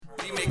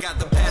Remake got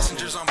the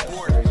passengers on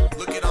board.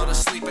 Look at all the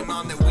sleeping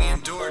on that we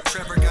endured.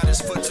 Trevor got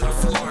his foot to the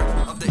floor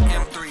of the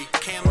M3.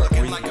 Cam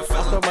looking like a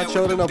fellow. my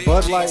children a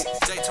Bud Light.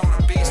 Daytona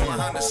beast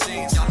behind the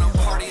scenes. Y'all know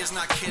party is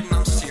not kidding,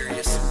 I'm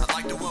serious. I'd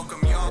like to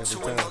welcome y'all to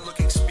a no-look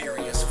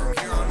experience. From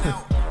here on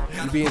out.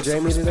 You being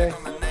Jamie today?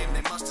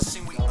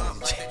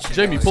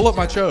 Jamie, pull up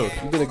my chode.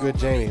 You've been a good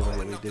Jamie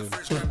lately, dude.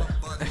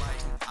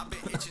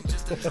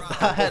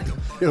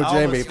 Yo, I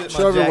Jamie, almost spit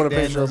show my everyone a Jack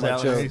picture of my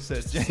Daniels out when He chode.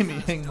 said, Jamie,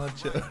 hang my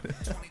chode.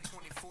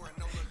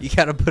 You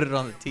gotta put it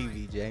on the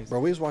TV, James. Bro,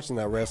 we was watching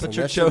that wrestling. Put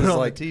your That shit chode was on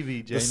like the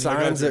TV, Jamie. the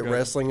signs at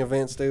wrestling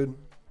events, dude.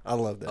 I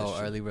love that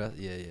shit. Early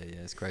yeah,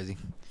 it's crazy.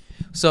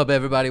 What's up,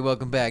 everybody?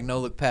 Welcome back. No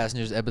Look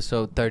Passengers,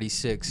 episode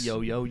 36.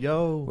 Yo, yo,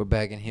 yo. We're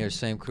back in here.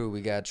 Same crew.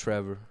 We got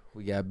Trevor.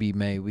 We got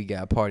B-May. We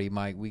got Party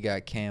Mike. We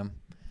got Cam.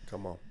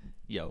 Come on.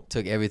 Yo.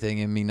 Took everything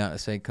in me not to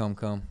say come.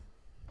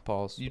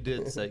 Pause. You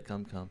did say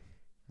come.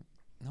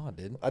 No, I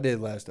didn't. I did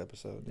last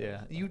episode.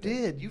 Yeah, you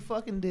did. You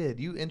fucking did.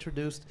 You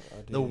introduced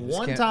the did.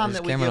 one time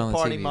that we Cameron give on the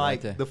Party TV Mike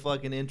right there. the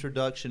fucking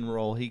introduction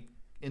role. He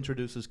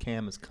introduces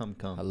Cam as come.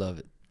 I love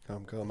it.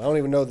 Come. I don't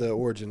even know the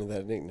origin of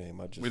that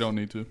nickname. We don't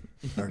need to.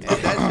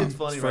 That shit's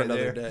funny For right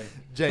another there. day.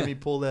 Jamie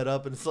pulled that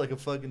up, and it's like a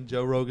fucking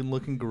Joe Rogan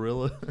looking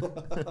gorilla.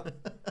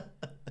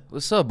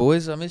 What's up,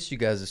 boys? I missed you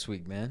guys this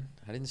week, man.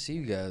 I didn't see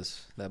you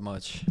guys that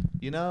much.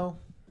 You know,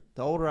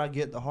 the older I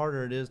get, the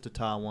harder it is to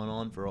tie one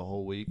on for a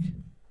whole week.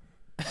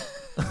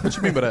 What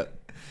you mean by that?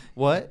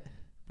 What?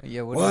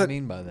 Yeah, what do you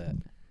mean by that?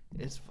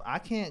 I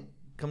can't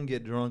come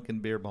get drunk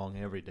and beer bong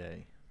every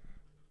day.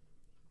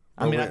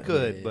 I Oh, mean, I wait.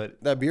 could, Yeah.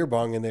 but That beer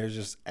bong in there is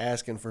just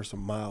asking for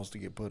some miles to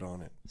get put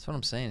on it. That's what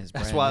I'm saying. It's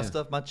that's brand why I new.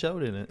 stuffed my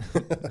chode in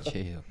it.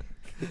 Chill.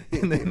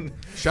 And then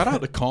Shout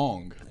out to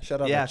Kong.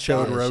 Shout out Yeah, to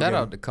shout Chode Rogan. Shout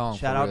out to Kong.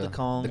 shout for out real. to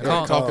Kong. The I Kong-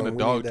 ain't talking to Kong,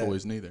 we dog need that.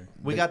 toys neither.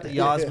 We got the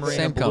Yas Marina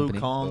Same Blue company,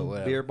 but Kong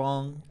whatever. beer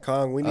bong.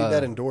 Kong, we need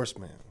that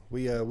endorsement.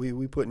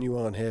 We putting you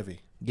on heavy.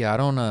 Yeah, I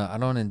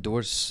don't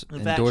endorse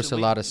In fact, endorse should a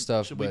we- lot of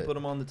stuff. Should but we put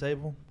them on the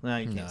table? No,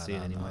 you can't see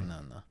it anyway.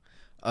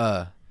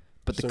 No.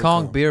 But the So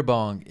Kong Kong. beer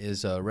bong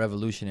is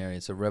revolutionary.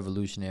 It's a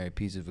revolutionary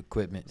piece of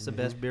equipment. It's the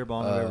best beer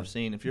bong I've ever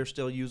seen. If you're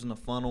still using a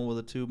funnel with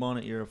a tube on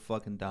it, you're a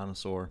fucking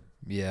dinosaur.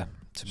 Yeah,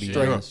 to be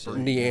Straight honest, up.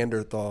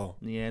 Neanderthal.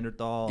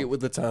 Neanderthal. Get with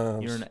the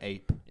times. You're an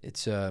ape.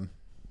 it's a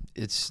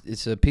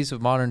piece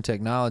of modern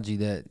technology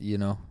that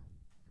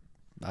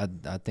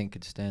I think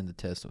could stand the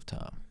test of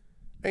time.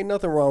 Ain't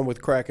nothing wrong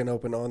with cracking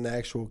open on the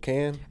actual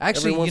can. Actually,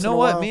 every you once know in a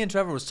what? while. Me and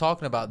Trevor was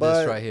talking about But-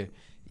 this right here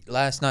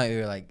last night. We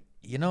were like,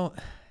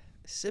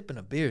 sipping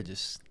a beer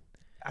just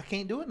I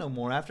can't do it no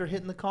more after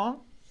hitting the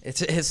Kong.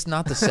 it's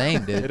not the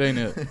same, dude. It ain't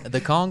it.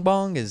 The Kong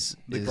bong is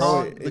Bro,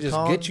 Kong- it the just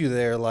Kong- gets you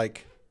there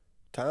like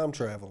time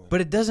traveling.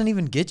 but it doesn't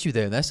even get you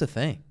there. That's the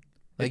thing.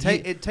 Like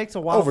It takes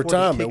a while Over for it to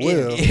time, kick it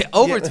will. in.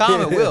 over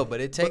time it will, but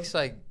it takes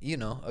like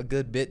a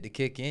good bit to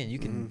kick in. You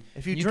can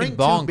If you can drink 2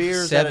 bong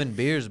beers at 7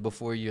 beers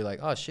before you're like,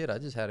 oh shit, I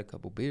just had a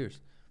couple beers.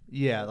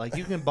 Yeah, like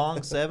you can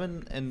bong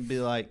 7 and be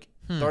like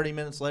 30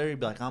 minutes later, you'd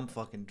be like, I'm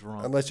fucking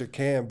drunk. Unless you're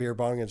Cam beer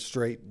bonging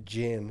straight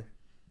gin.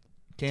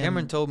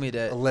 Cameron told me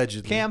that.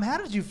 Allegedly. Cam, how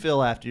did you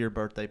feel after your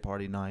birthday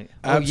party night?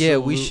 Oh yeah,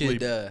 we Absolutely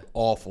should.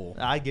 awful.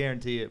 I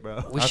guarantee it,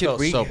 bro. We I should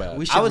felt so bad.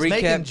 We should I was recap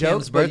making Cam's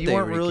jokes, but birthday you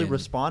weren't really weekend.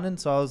 responding.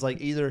 So I was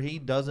like, either he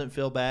doesn't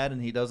feel bad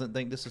and he doesn't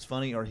think this is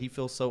funny, or he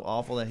feels so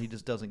awful that he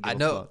just doesn't give I a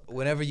know. fuck.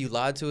 Whenever you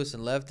lied to us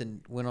and left and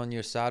went on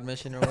your side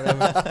mission or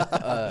whatever,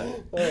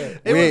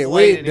 It We was ain't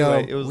late anyway.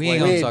 dumb. It was we ain't late.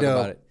 gonna ain't talk dumb.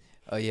 about it.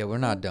 Oh yeah, we're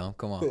not dumb.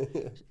 Come on.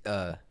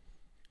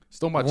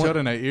 Stole my One- chud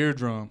in that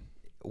eardrum.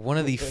 One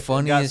of the Got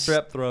funniest,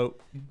 strep throat.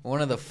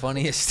 one of the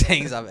funniest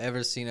things I've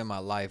ever seen in my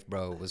life,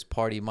 bro, was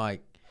Party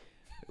Mike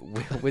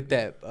with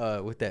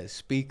that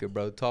speaker,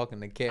 bro, talking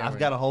to Cameron. I've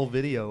got a whole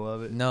video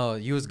of it. No,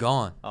 you was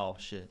gone. Oh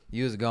shit!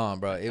 You was gone,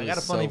 bro. It I was got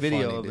a funny so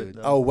video funny, of dude. it.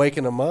 Though. Oh,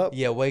 waking him up?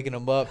 Yeah, waking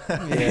him up. yeah.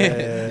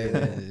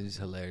 It was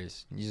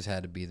hilarious. You just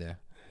had to be there.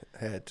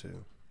 Had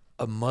to.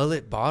 A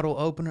mullet bottle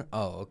opener?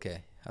 Oh,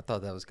 okay. I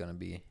thought that was gonna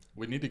be.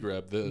 We need to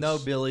grab this. No,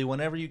 Billy.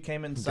 Whenever you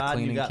came inside, you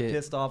cleaning got kit.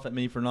 pissed off at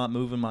me for not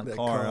moving my That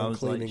car. I Kong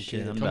was like, cleaning shit.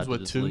 kit. I'm It about comes to with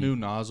just 2 leave. new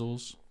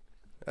nozzles.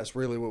 That's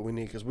really what we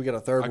need because we got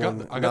a third I got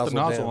one. I got the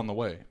nozzle down. on the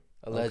way.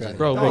 Allegedly. Okay.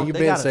 Bro, Hey, look, you've they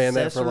been got saying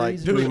that for like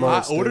accessories? 3 Dude,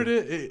 months. I ordered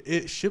dude.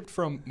 it shipped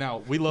from. Now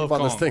we love bought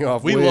Kong. this thing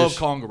off we Wish. love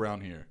Kong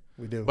around here.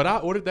 We do. But I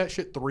ordered that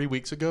shit 3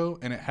 weeks ago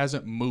and it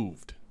hasn't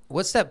moved.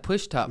 What's that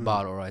push top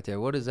bottle right there?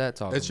 What is that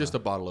talking It's just a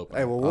about? bottle opener.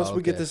 Hey, well, once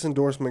we get okay. this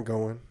endorsement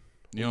going,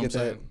 you know what I'm get that.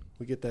 saying?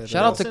 We get that.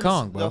 Shout out to They'll send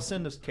Kong, us- bro. They'll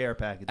send us care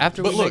packages.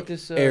 After But we look, make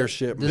this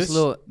airship. this This-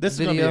 little This is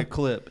going to video, be a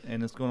clip,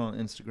 and it's going on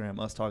Instagram,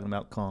 us talking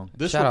about Kong.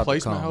 This Shout out to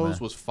replacement Kong, hose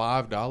man. was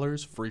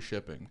 $5 free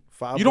shipping.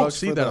 $5 You don't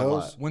see for that the a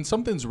lot. hose? When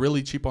something's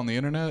really cheap on the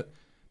internet,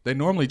 they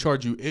normally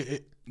charge you.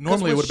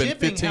 Normally it would have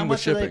been 15 with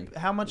shipping.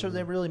 How much are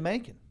they really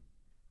making?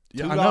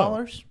 Yeah, I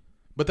know. $2?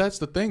 But that's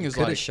the thing is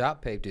could have like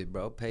shop paped it,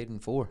 bro. Paid in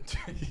 4.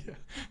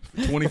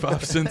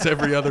 25 cents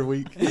every other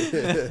week.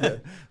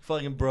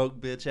 Fucking broke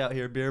bitch out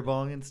here beer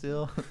bonging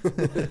still.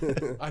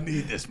 I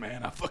need this,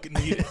 man. I fucking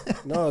need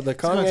it. No, the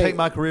It's going Kong to take ain't,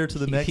 my career to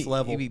the next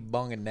level. He be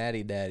bonging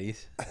natty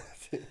daddies.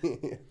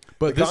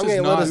 But The this Kong is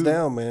ain't not. let us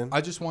down, man.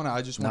 I just want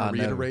to Nah,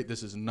 reiterate: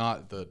 this is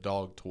not the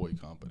dog toy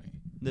company.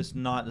 This is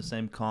not the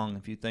same Kong.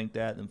 If you think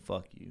that, then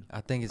fuck you.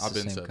 I think it's I've the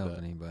been same said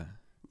company, but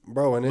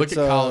Bro, and Look it's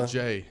at Kyle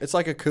J. it's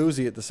like a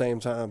koozie at the same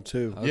time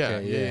too.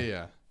 Okay,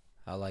 yeah.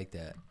 I like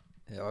that.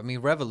 Yeah, I mean,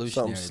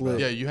 revolutionary. Something Bro. slick.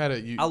 Yeah, you had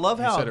it. I love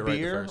you how said a it right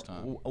beer, the first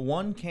time.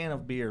 one can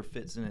of beer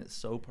fits in it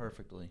so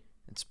perfectly.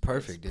 It's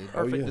perfect, dude.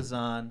 Oh, Perfect yeah.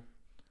 design.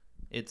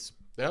 It's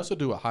They also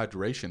do a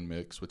hydration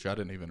mix, which I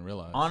didn't even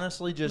realize.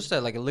 honestly What's just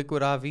that, like a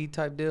liquid IV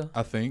type deal?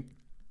 I think.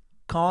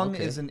 Kong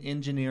Okay. is an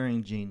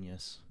engineering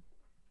genius.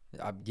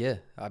 Yeah,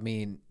 I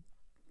mean,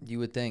 you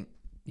would think,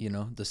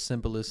 the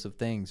simplest of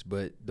things,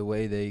 but the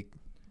way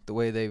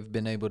they've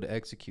been able to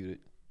execute it.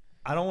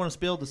 I don't want to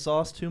spill the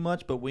sauce too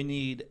much, but we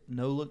need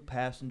No Look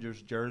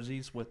Passengers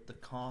jerseys with the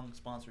Kong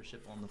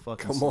sponsorship on the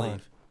fucking Come sleeve.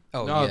 on.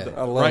 Oh No, yeah,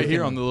 I love right it.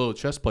 here on the little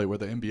chest plate where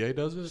the NBA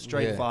does it.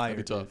 Straight Yeah. fire.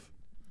 That'd be tough.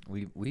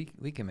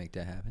 we can make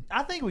that happen.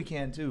 I think we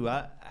can too.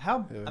 I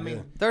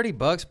mean,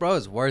 $30, bro,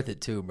 is worth it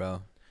too,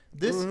 bro.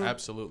 this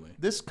Absolutely.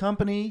 this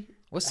company.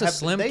 What's the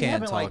Slim They Can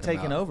haven't like talking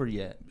taken about? over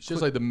yet. It's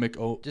just like the Mick.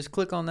 Oh, Just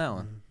click on that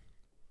one.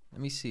 Let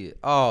me see it.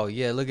 Oh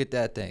yeah, look at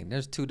that thing.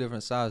 There's 2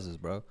 different sizes,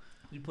 bro.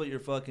 You put your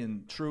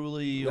fucking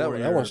Truly That- or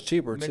that your one's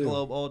cheaper, too.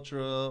 Michelob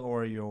Ultra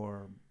or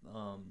your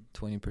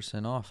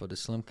 20% off of the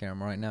Slim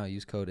Cam right now.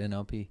 Use code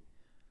NLP.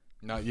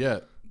 not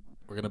yet.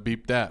 We're gonna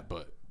beep that,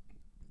 but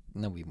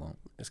No, we won't.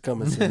 It's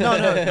coming soon.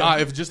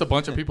 if just a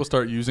bunch of people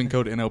start using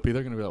code NLP,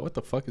 they're gonna be like, "What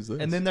the fuck is this?"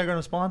 and then they're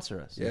gonna sponsor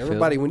us. Yeah,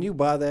 everybody, when you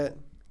buy that,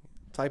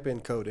 type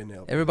in code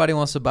NL. Everybody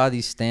wants to buy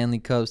these Stanley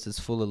cups that's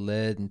full of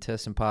lead and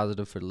testing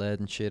positive for lead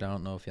and shit. I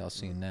don't know if y'all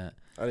seen that.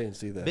 I didn't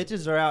see that.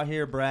 Bitches are out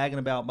here bragging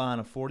about buying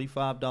a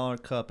 $45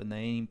 cup and they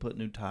ain't even put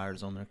new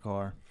tires on their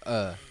car.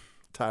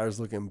 Tires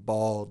looking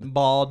bald.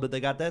 Bald, but they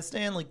got that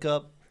Stanley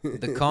cup.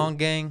 The Kong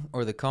gang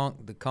or the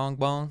Kong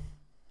bong,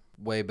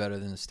 way better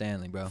than the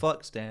Stanley, bro.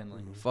 Fuck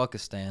Stanley. Fuck a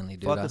Stanley,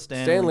 dude. Fuck I- a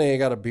Stanley. Stanley ain't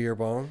got a beer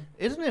bong.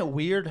 Isn't it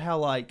weird how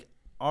like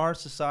our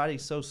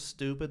society's so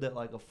stupid that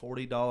like a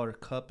 $40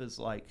 cup is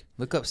like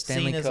Look up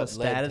Stanley seen as Cup a status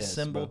lead test,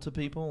 symbol bro. to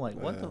people? Like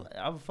what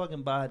the? I would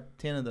fucking buy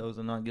 10 of those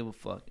and not give a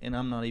fuck, and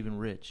I'm not even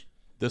rich.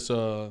 This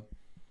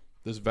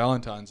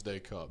Valentine's Day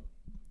cup,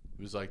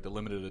 it was like the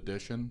limited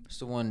edition. It's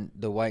the one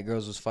the white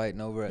girls was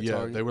fighting over at Yeah,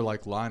 Target. they were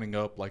like lining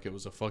up like it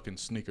was a fucking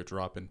sneaker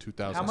drop in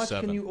 2007. How much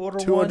can you order?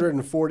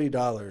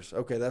 $240.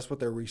 Okay, that's what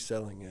they're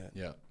reselling at.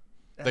 Yeah,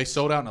 they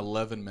sold out in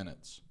 11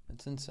 minutes.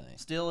 It's insane.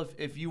 Still,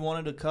 if you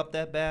wanted a cup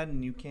that bad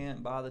and you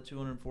can't buy the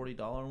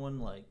 $240 one,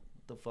 like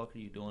what the fuck are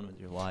you doing with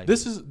your life?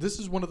 This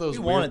is one of those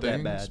You weird wanted that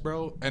things, bad.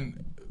 bro.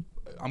 And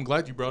I'm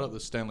glad you brought up the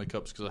Stanley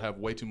Cups because I have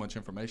way too much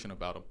information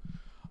about them.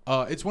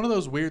 It's one of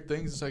those weird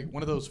things. It's like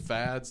one of those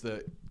fads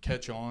that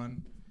catch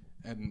on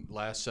and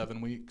last 7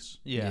 weeks.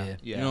 yeah.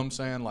 You know what I'm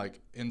saying?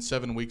 Like in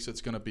 7 weeks,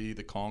 it's gonna be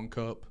the Kong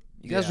Cup.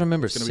 You guys Yeah,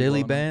 remember it's gonna be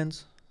Silly blown up.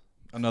 Bands?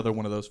 Another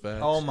one of those fads.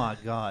 Oh my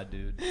god,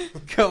 dude.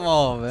 Come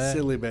on, man.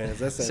 Silly Bands.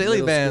 That's that Silly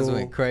middle Bands school.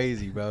 went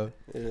crazy, bro.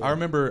 Yeah. I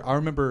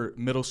remember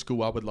middle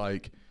school. I would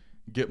like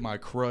get my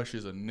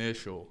crush's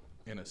initial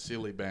in a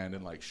Silly Band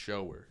and like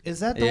show her. Is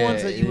that the Yeah,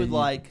 ones that you would you-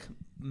 like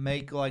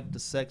make like the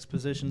sex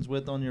positions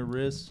with on your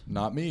wrist?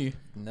 Not me.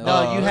 No,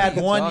 what you are had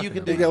one talking you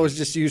could I think do. that was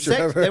just used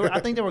Sex, forever. I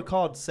think they were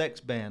called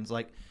sex bands.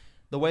 Like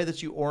the way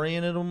that you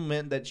oriented them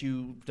meant that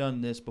you've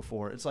done this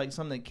before. It's like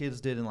something that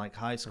kids did in like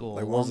high school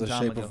Like a one's long the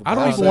time shape ago. of a I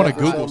don't How's even want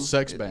to that? Google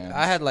sex bands.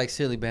 I had like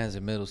Silly Bands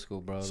in middle school,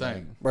 bro.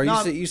 Same. Bro,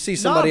 Nah, you see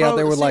somebody out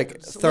there with like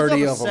look 30 up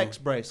a of them. sex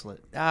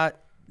bracelet.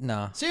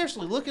 Nah.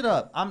 Seriously, look it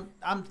up. I'm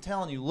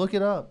telling you, look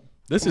it up.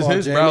 This Come is on,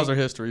 his Jamie. browser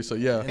history, so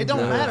yeah. It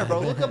don't matter, bro.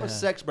 Look up a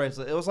sex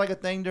bracelet. It was like a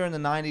thing during the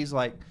 90s.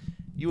 Like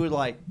you would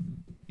like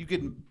you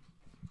could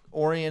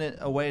orient it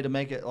a way to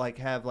make it like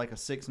have like a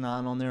 6'9"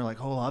 on there.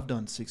 Like, oh, I've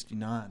done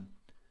 69.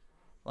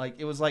 Like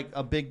it was like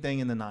a big thing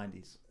in the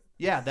 90s.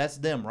 Yeah, that's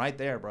them right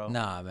there, bro.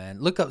 Nah, man.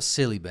 Look up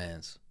Silly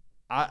Bands.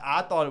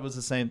 I thought it was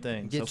the same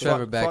thing. Get so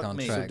Trevor fuck, back fuck on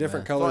me. track. So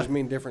different man. colors Fuck.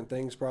 mean different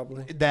things,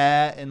 probably.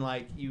 That and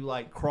like you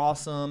like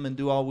cross them and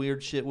do all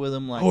weird shit with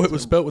them. Like Oh, it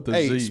was spelled with a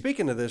Hey, Z.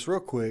 speaking of this,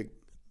 real quick,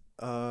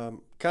 kind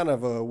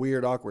of a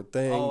weird, awkward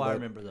thing. Oh, I but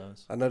remember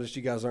those. I noticed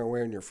you guys aren't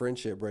wearing your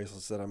friendship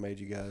bracelets that I made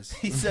you guys.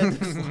 He said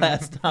this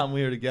last time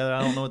we were together.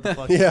 I don't know what the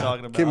fuck you're Yeah,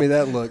 talking about. give me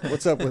that look.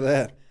 What's up with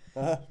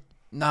that?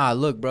 Nah,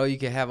 look, bro. You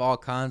can have all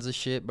kinds of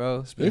shit,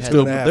 bro. They're You had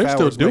still- Two and a half they're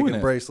still hours doing making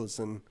it. bracelets,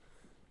 and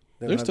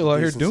they don't They're have still the out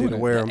here decency doing to it.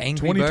 wear the 'em.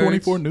 Angry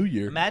 2024 Birds. New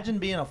Year. Imagine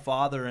being a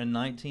father in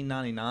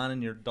 1999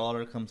 and your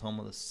daughter comes home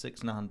with a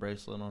 6'9"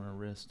 bracelet on her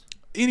wrist.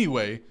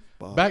 Anyway,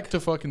 Fuck. back to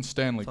fucking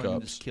Stanley Fucking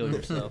Cups. just kill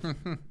yourself.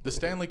 The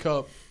Stanley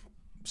Cup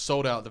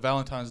sold out. The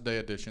Valentine's Day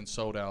edition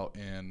sold out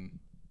in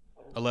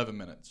 11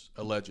 minutes,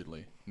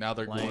 allegedly. Now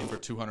they're Lame. going for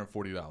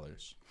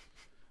 $240.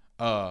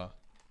 Not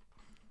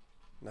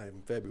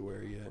even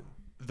February yet.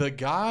 The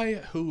guy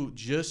who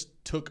just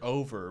took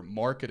over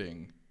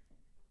marketing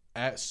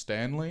at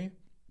Stanley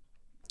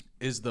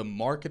is the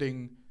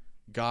marketing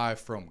guy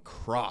from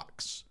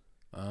Crocs.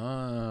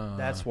 Ah.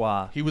 That's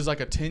why. He was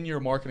like a 10-year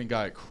marketing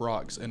guy at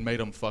Crocs and made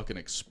them fucking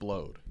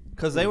explode.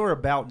 Because they were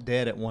about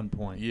dead at one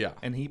point. Yeah.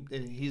 And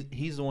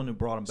he's the one who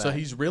brought them back. So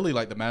he's really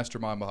like the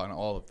mastermind behind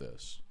all of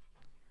this.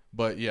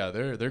 But yeah,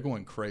 they're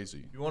going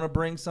crazy. You want to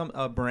bring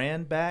a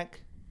brand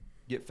back,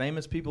 get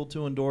famous people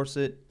to endorse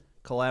it,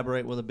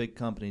 collaborate with a big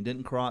company.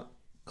 Didn't Croc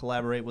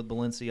collaborate with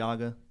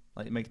Balenciaga?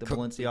 Like make the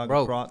Balenciaga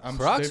Bro, Crocs?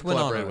 Crocs They've went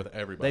on collaborated a- with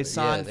everybody. They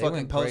signed they fucking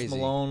went Post crazy.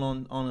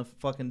 Malone on a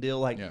fucking deal,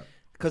 like Yeah.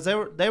 because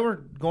they were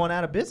going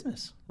out of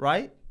business,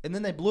 right? And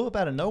then they blew up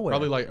out of nowhere.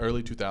 Probably like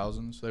early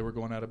 2000s, they were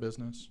going out of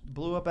business.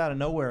 Blew up out of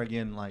nowhere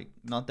again, like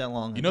not that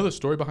long. You know the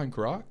story behind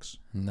Crocs?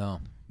 No.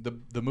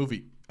 The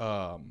movie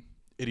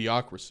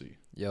Idiocracy.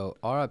 Yo,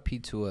 R.I.P.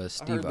 to I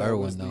Steve heard that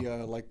Irwin was though.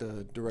 the like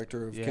the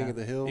director of Yeah. King of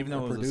the Hill, Even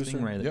though the it was a producer.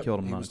 stingray that Yep. killed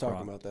him, He not was a croc.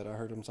 talking about that. I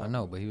heard him I talking.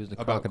 know, but he was the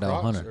About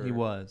crocodile Crocs, hunter. or- He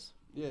was.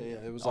 Yeah,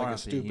 it was like R.I.P. a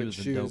He stupid was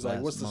a shoe. It's like,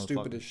 dope-ass what's the motherfucker.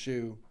 stupidest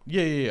shoe?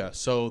 Yeah.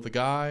 So the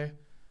guy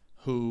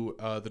who,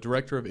 the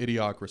director of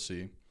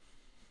Idiocracy,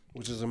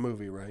 Which is a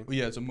movie, right? well,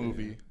 yeah, it's a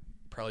movie,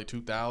 probably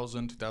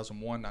 2000,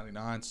 2001,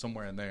 99,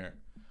 somewhere in there.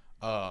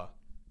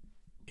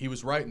 He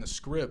was writing the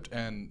script,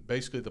 and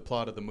basically the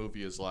plot of the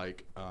movie is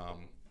like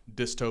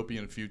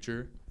dystopian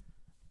future.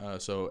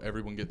 So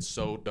everyone gets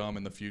so dumb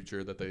in the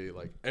future that they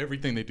like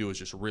everything they do is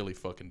just really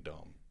fucking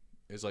dumb.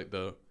 It's like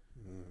the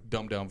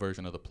dumbed down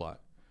version of the plot.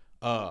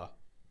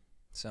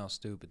 Sounds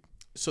stupid.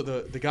 So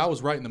the guy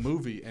was writing the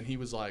movie, and he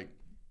was like,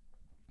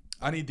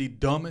 I need the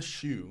dumbest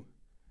shoe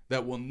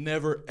that will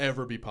never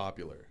ever be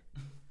popular.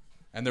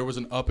 And there was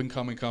an up and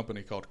coming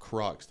company called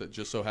Crocs that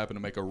just so happened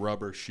to make a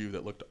rubber shoe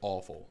that looked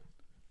awful.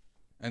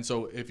 And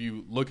so if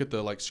you look at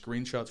the like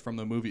screenshots from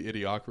the movie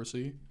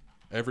Idiocracy,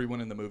 everyone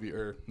in the movie,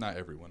 or not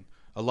everyone,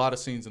 a lot of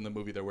scenes in the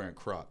movie they're wearing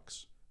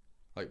Crocs,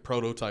 like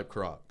prototype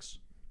Crocs.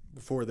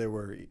 Before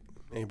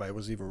anybody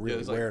was even Yeah, really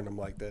it's like- wearing them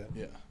like that.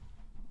 Yeah.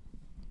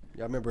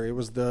 Yeah, I remember it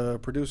was the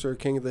producer of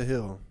King of the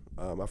Hill,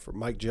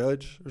 Mike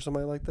Judge or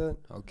somebody like that.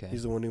 Okay.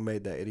 He's the one who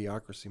made that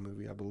Idiocracy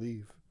movie, I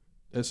believe.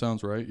 That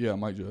sounds right. Yeah,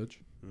 Mike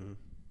Judge.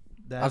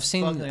 That's I've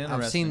seen fucking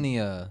interesting.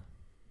 the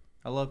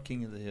I love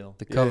King of the Hill.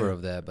 cover Yeah.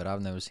 of that, but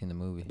I've never seen the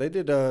movie. They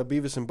did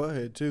Beavis and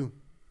Butthead too.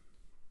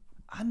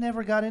 I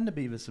never got into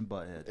Beavis and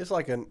Butthead. It's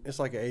like an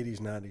 80s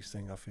 90s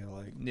thing. I feel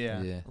like.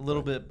 Yeah, Yeah. a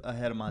little bit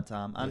ahead of my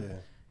time. Yeah.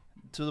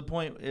 To the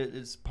point,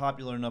 it's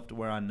popular enough to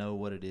where I know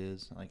what it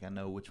is. Like I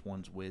know which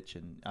one's which,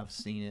 and I've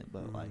seen it,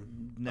 but like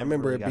never I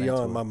remember really it got into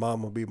beyond. My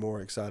mom would be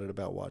more excited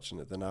about watching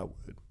it than I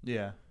would.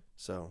 Yeah,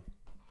 So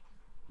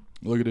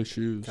Look at his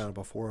shoes. kind of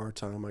before our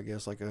time, I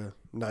guess, like a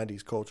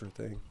 90s culture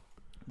thing.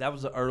 that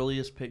was the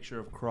earliest picture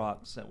of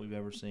Crocs that we've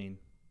ever seen.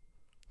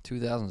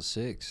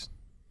 2006.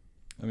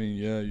 I mean,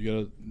 yeah,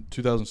 you got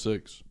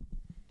 2006.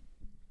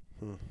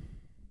 I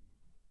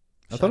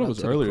Shout thought it out was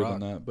to the earlier Croc.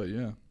 than that, but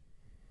yeah.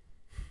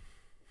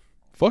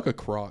 Fuck a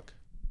Croc.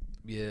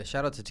 Yeah,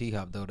 shout out to T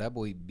Hop though. That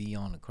boy be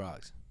on the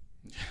Crocs.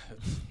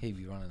 He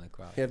be running the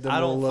Crocs. Have them I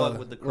don't little, fuck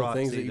with the little Crocs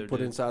things that either, you put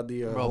dude. inside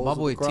the Bro, holes my of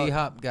the boy Croc. T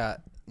Hop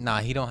got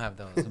he don't have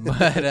those,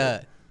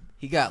 but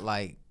he got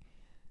like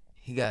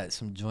he got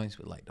some joints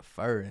with like the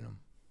fur in them.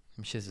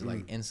 Some shits is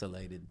like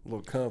insulated. A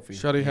little comfy.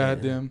 Shotty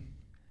had them.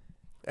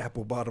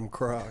 Apple bottom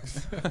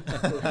Crocs.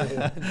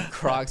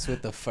 Crocs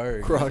with the fur.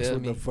 you Crocs feel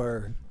with me? the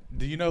fur.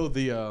 Do you know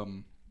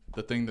the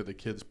thing that the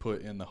kids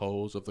put in the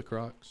holes of the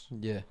Crocs?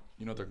 Yeah.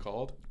 You know what they're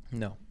called?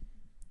 No.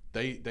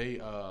 They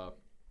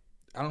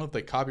I don't know if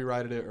they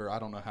copyrighted it or I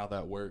don't know how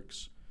that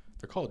works.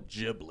 They're called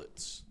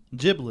giblets.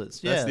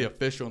 Giblets, yeah. That's the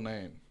official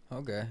name.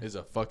 Okay. Is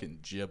a fucking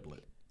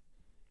giblet.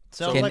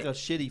 Sounds Can- like a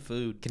shitty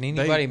food. Can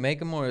anybody make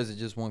them, or is it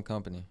just one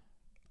company?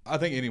 I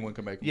think anyone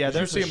can make them. Yeah, 'Cause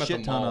there's you a see them at shit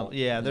the ton mall of.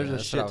 Yeah, there's Yeah, a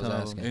that's shit what I was ton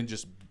of asking. them. in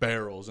just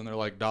barrels, and they're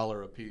like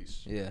 $1 a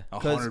piece. Yeah.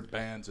 100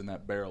 bands in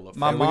that barrel of.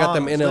 My Hey, we got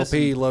them mom's-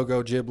 NLP listen.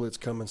 logo giblets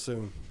coming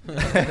soon.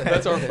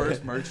 That's our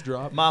first merch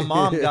drop. My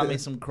mom got me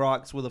some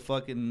Crocs with a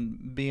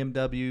fucking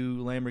BMW,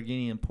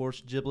 Lamborghini, and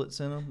Porsche giblets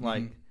in them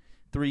like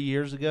 3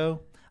 years ago.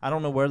 I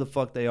don't know where the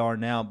fuck they are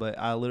now, but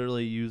I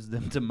literally used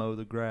them to mow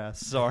the grass.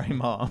 Sorry,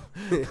 Mom.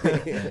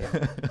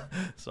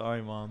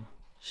 Sorry, Mom.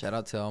 Shout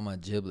out to all my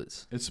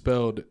giblets. It's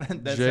spelled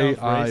That sounds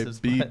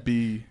racist, but-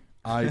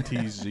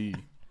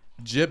 Jibbitz.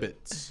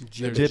 Gibbets.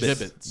 They're Gibbets.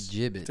 gibbets.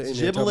 Gibbets. Talking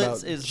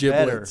Giblets about is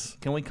giblets. better.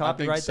 Can we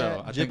copyright so. that?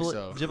 I think Giblet,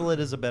 so. Giblet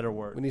is a better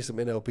word. We need some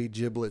NLP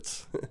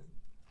giblets.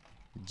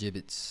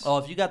 Gibbets. Oh,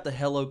 if you got the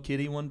Hello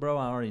Kitty one, bro,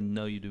 I already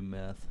know you do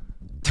meth.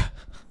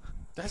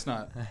 That's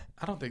not.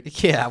 I don't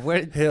think. Yeah,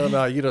 where? Hell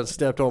no, you done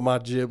stepped on my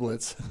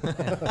giblets.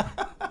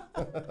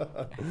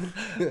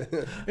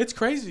 It's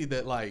crazy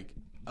that like,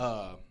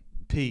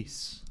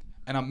 Peace.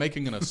 and I'm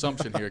making an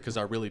assumption here because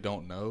I really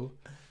don't know,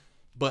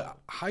 but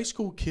high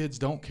school kids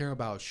don't care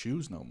about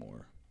shoes no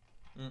more.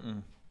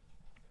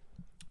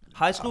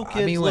 High school kids.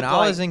 I mean, when look I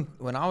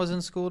like, was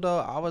in school though,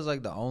 I was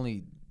like the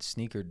only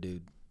sneaker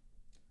dude.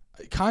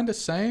 Kind of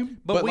same,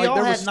 but we like, all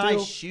there had was nice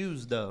still,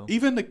 shoes though.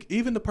 even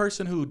the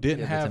person who didn't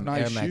Yeah, but have them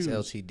nice Air Max shoes,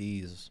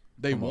 LTDs.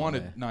 they come on,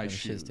 wanted man. nice Them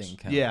shits shoes. didn't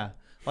count. Yeah.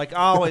 Like I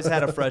always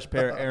had a fresh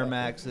pair of Air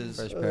Maxes.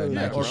 Fresh pair of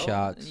Yeah, Nike bro.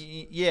 shots.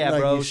 Yeah,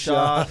 Nike bro.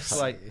 Shots. Shocks.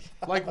 Like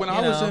Like when You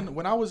I was know.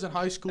 when I was in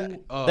high school,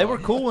 they were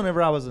cool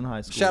whenever I was in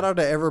high school. Shout out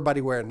to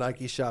everybody wearing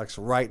Nike Shocks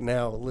right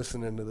now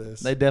listening to this.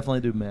 They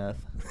definitely do meth.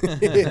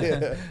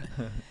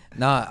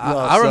 Nah, No,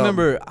 I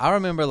some.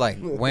 remember like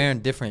wearing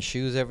different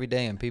shoes every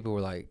day, and people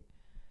were like,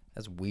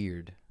 "That's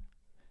weird."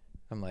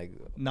 I'm like,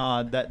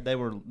 Nah, that they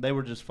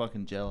were just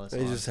fucking jealous. They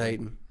just honestly.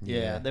 hating.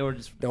 Yeah, they were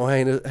just. Don't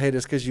hate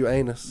us because you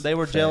ain't us. They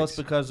were jealous Facts.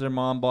 because their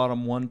mom bought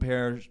them one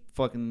pair of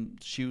fucking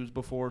shoes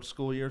before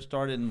school year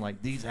started, and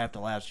like these have to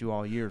last you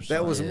all year. That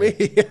son. was Yeah.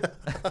 me.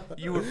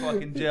 You were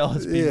fucking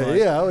jealous. being yeah, like,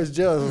 yeah. I was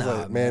jealous. I was Nah,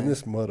 like, man, man.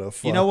 this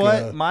motherfucker. You know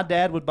what? My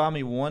dad would buy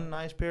me one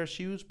nice pair of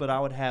shoes, but I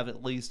would have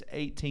at least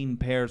 18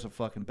 pairs of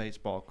fucking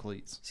baseball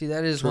cleats. see,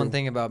 that is True. one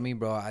thing about me,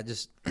 bro. I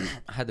just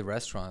I had the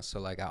restaurant, so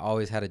like I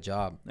always had a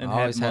job. And I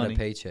always had had money. a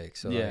paycheck.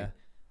 So Yeah. like,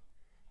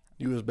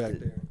 You was back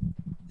there.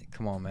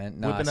 come on, man.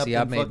 Nah, Whipping up see, I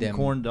them made fucking them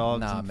corn dogs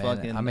Nah, and man,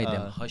 fucking, I made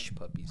them uh, hush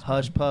puppies.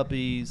 Hush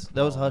puppies.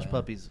 Those Oh, hush man.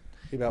 puppies.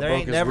 He about There broke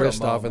ain't his never a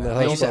wrist off in the moment.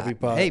 I hush used to- puppy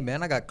pot. Hey,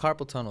 man, I got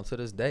carpal tunnel to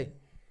this day.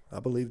 I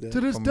believe that.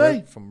 To this From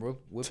day.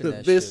 whipping To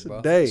that this shit,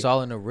 bro. day. It's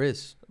all in the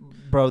wrist.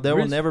 Bro, there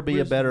will Wrist, never be a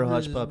wrist, better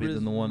hush wrist, puppy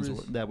than the ones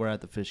wrist. that were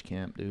at the fish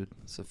camp, dude.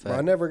 It's a Bro, I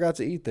fact. never got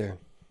to eat there.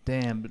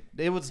 Damn, but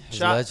it was It's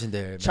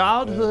legendary, man.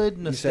 childhood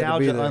Yeah. You said to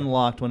be nostalgia there.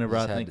 unlocked whenever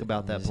Just I had think to-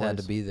 about that just place. had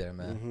to be there,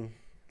 man. Hmm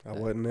I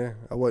wasn't there.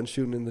 I wasn't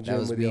shooting in the That gym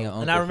was with me you. and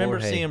Uncle And I remember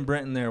Jorge. seeing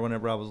Brenton there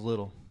whenever I was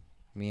little.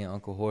 Me and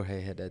Uncle Jorge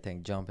had that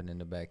thing jumping in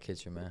the back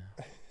kitchen, man.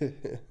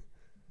 It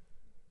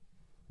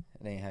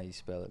ain't how you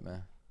spell it,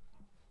 man.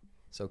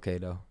 It's okay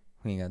though.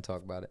 We ain't gonna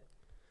talk about it.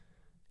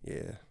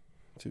 Yeah,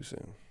 too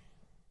soon.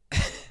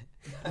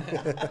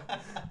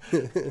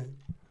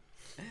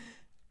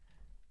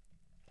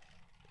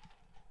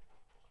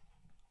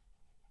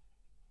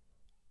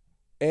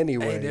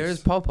 Anyways, Hey,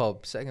 there's Popo.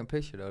 Second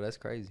picture though. That's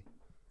crazy.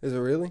 is it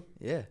really?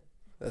 Yeah.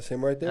 That's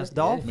him right there. That's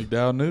Dolph.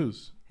 McDowell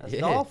News. That's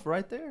Yeah. Dolph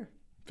right there.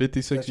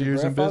 56 That's your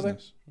years in grandfather?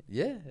 business.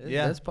 Yeah.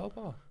 Yeah. That's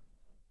Popo.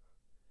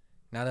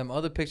 Now them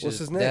other pictures.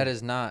 his name? That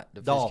is not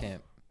the Dolph. fish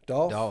camp.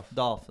 Dolph. Dolph.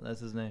 Dolph,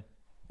 that's his name.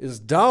 It's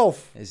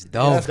Dolph. It's Yeah,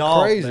 Dolph. that's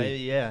Dolph, crazy.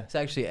 baby, yeah. It's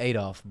actually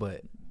Adolf,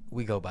 but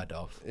we go by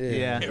Dolph.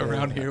 Yeah.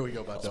 Around here we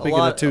go by Dolph. Speaking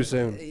lot of too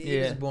soon. He was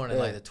Yeah. born in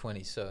Yeah. like the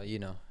 20s, so you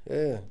know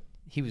Yeah.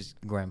 he was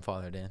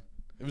grandfather then.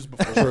 It was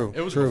before. True,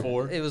 It was true.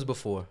 before. It was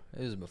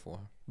before.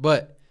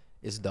 But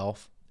it's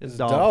Dolph. It's It's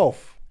Dolph.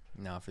 Dolph.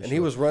 Nah, for And sure. he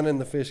was running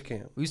the fish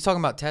camp. We was talking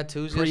about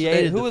tattoos Created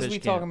yesterday. Who the was fish we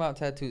camp. talking about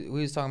tattoos?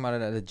 We was talking about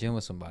it at the gym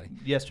with somebody.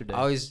 Yesterday. I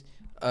always,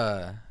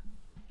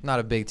 not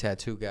a big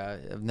tattoo guy.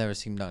 I've never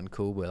seen nothing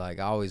cool, but like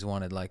I always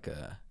wanted like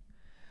a.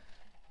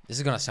 This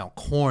is gonna sound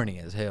corny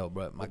as hell,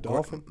 but A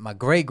dolphin? my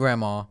great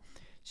grandma,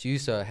 she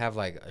used to have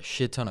like a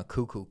shit ton of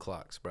cuckoo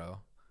clocks, bro.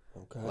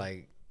 Okay.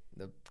 Like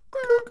the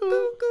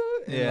cuckoo,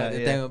 and Yeah, like the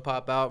yeah. thing would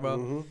pop out, bro.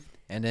 Mhm.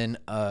 And then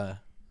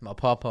my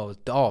papa was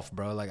Dolph,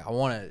 bro. Like I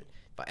wanted,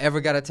 if I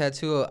ever got a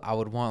tattoo, I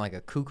would want like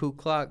a cuckoo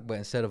clock, but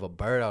instead of a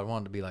bird, I would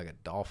want it to be like a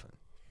dolphin.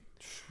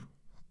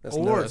 That's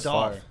or nuts.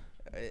 Dolph.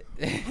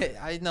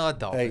 I know a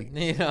dolphin.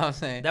 You know what I'm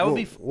saying? That would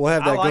We'll, be. we'll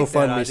have I that like that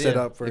GoFundMe set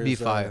idea. up for It'd be his,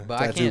 fire, but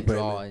I tattoo can't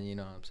draw, payment. and you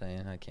know what I'm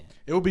saying? I can't.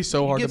 It would be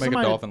so hard get to make a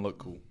somebody to- dolphin look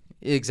cool.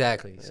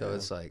 Exactly. So Yeah.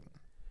 it's like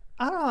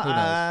I don't. Who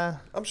knows?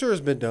 I'm sure it's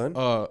been done.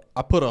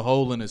 I put a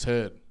hole in his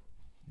head.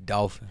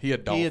 dolphin. He a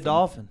dolphin. He a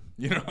dolphin.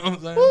 You know what I'm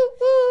saying?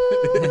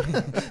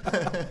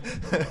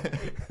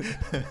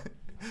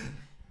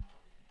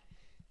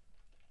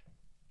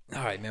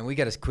 All right, man. We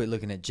gotta quit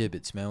looking at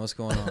gibbets, man. What's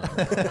going on?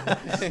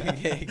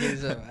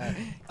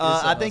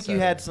 I think you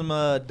had some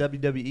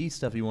WWE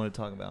stuff you want to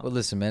talk about. Well,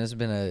 listen, man. It's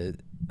been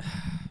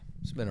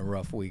a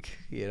rough week.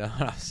 You know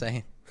what I'm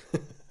saying?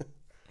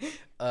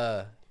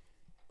 But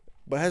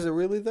has it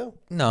really though?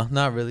 No,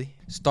 not really.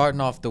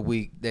 Starting off the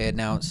week, they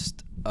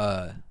announced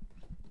a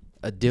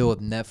deal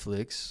with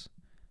Netflix,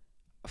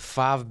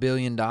 $5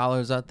 billion,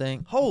 I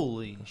think.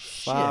 Holy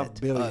shit! $5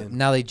 billion.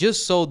 Now they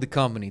just sold the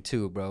company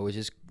too, bro. Which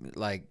is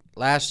like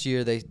last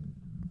year they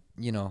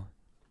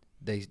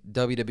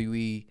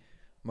WWE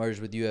merged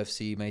with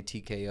UFC, made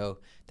TKO.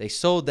 They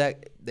sold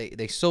that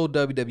they sold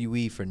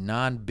WWE for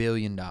 $9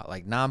 billion,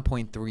 like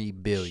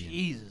 $9.3 billion.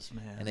 Jesus,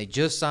 man. And they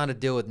just signed a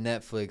deal with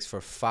Netflix for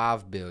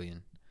 $5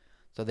 billion.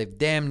 So they've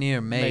damn near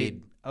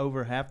made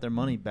over half their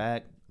money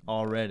back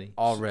already.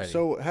 already.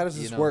 So how does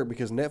You this know. work?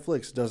 Because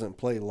Netflix doesn't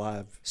play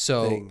live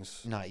So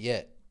things. not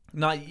yet.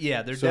 Not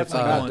yeah, they're So it's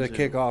definitely about going to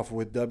kick off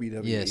with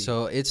WWE. Yeah,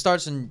 so it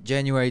starts in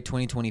January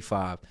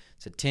 2025.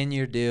 It's a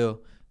 10-year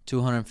deal,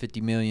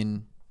 $250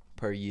 million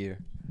per year.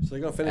 So they're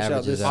gonna finish out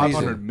Averages this out.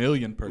 500 season,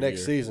 million per next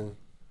year season.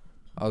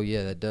 Oh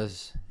yeah, that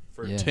does.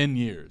 for yeah. 10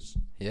 years.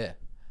 Yeah. $5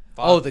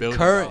 Oh, the billion.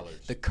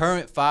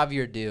 current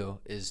 5-year deal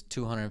is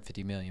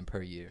 $250 million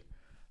per year,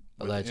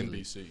 With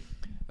allegedly, NBC.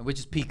 which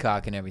is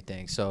Peacock and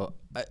everything. So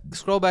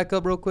scroll back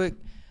up real quick.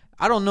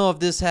 I don't know if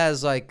this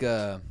has like.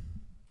 Okay,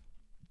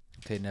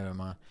 never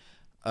mind.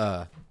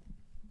 I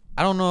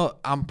don't know.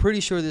 I'm pretty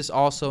sure this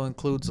also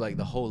includes like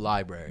the whole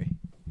library.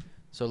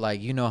 So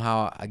like you know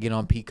how I get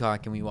on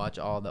Peacock and we watch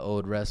all the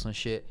old wrestling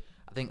shit.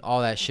 I think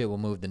all that shit will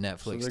move to So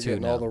Netflix they're too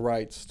getting now. all the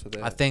rights to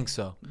that. I think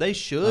so. They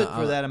should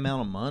for that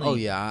amount of money. Oh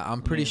yeah,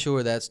 I'm pretty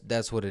sure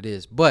that's what it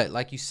is. But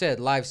like you said,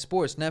 live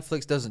sports.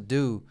 Netflix doesn't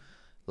do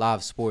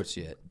live sports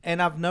yet.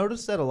 And I've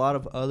noticed that a lot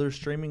of other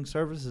streaming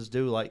services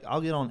do. Like,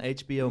 I'll get on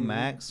HBO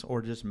Max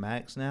or just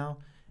Max now,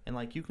 and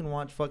like you can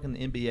watch fucking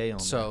NBA on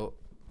So,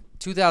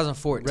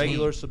 2014, there.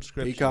 Regular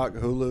subscription. Peacock,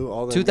 Hulu,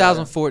 all that.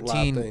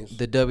 2014, live things.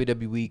 the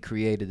WWE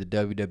created the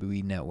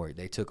WWE Network.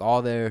 They took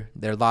all their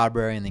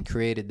library and then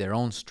created their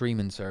own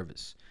streaming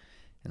service.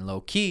 And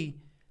low key,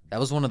 that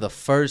was one of the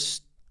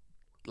first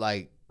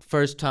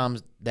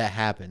times that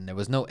happened. There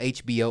was no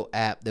HBO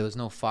app. There was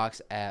no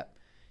Fox app.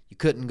 You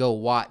couldn't go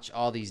watch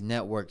all these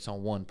networks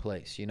on one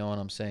place. You know what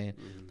I'm saying?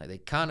 Like, they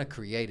kind of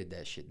created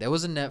that shit. There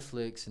was a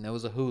Netflix and there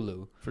was a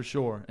Hulu. For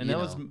sure. And You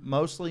that was know,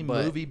 mostly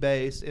but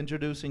movie-based,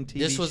 introducing TV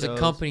This was shows. a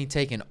company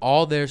taking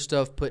all their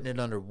stuff, putting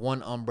it under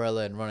one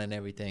umbrella and running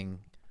everything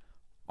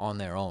on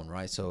their own,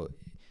 right? So,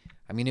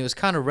 I mean, it was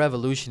kind of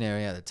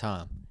revolutionary at the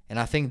time. And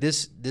I think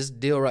this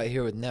deal right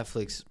here with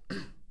Netflix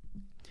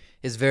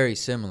is very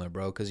similar,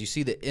 bro, because you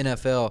see the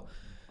NFL,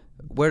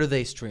 where do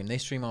they stream? They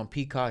stream on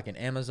Peacock and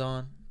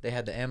Amazon. They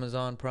had the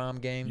Amazon Prime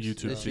games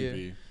YouTube this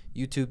TV. year.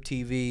 YouTube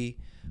TV.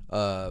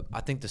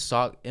 I think the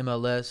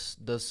MLS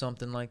does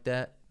something like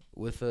that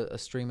with a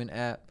streaming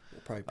app.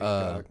 Probably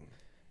Peacock.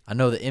 I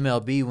know the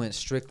MLB went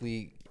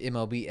strictly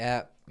MLB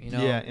app. You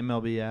know. Yeah,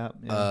 MLB app.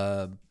 Yeah.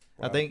 Wow.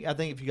 I think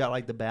if you got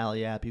like the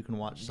Bally app, you can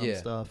watch some Yeah.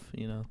 stuff.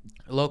 You know.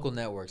 Local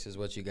networks is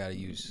what you got to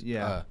use.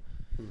 Yeah.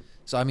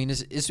 So I mean,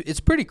 it's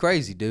pretty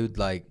crazy, dude.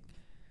 Like,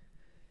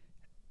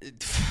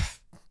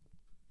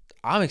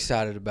 I'm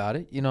excited about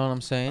it. You know what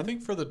I'm saying? I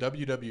think for the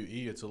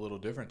WWE, it's a little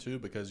different too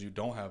because you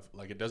don't have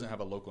it doesn't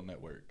have a local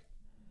network.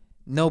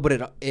 No,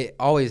 but it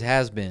always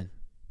has been.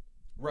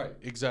 Right.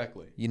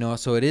 Exactly. You know,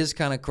 so it is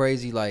kind of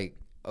crazy. Like,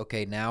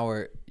 okay,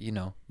 now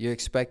you're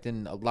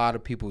expecting a lot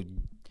of people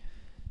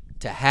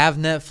to have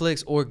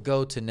Netflix or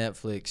go to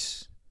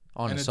Netflix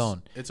on its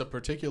own. It's a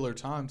particular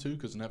time too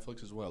because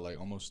Netflix is like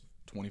almost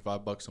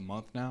 $25 a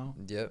month now.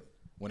 Yep.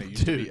 When it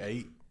used to be Dude.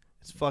 $8.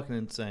 It's fucking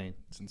insane.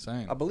 It's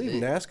insane. I believe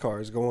NASCAR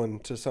is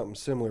going to something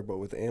similar, but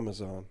with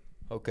Amazon.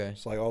 Okay.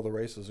 It's like all the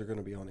races are going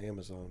to be on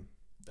Amazon.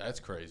 That's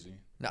crazy.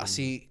 Now,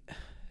 see,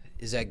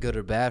 is that good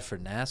or bad for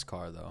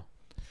NASCAR though?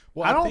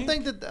 Well, I don't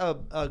think that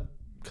a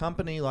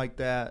company like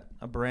that,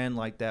 a brand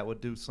like that, would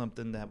do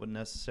something that would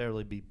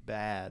necessarily be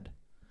bad.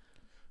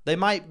 They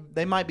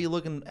might be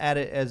looking at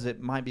it as it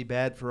might be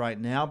bad for right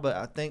now, but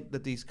I think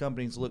that these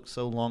companies look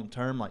so long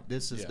term, like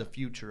this is the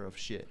future of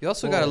shit. You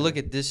also got to look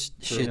at this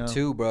shit know.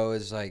 too, bro.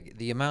 Is like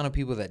the amount of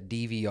people that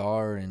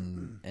DVR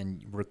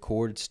and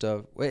record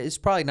stuff. Well, it's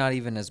probably not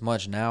even as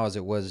much now as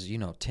it was,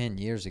 10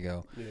 years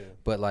ago. Yeah.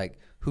 But like,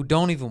 who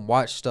don't even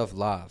watch stuff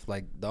live?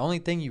 Like, the only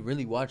thing you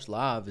really watch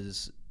live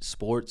is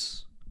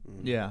sports.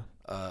 Yeah.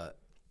 I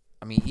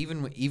mean,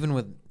 even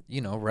with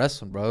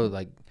wrestling, bro.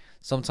 Like,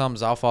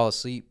 sometimes I'll fall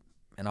asleep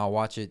and I'll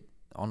watch it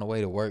on the way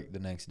to work the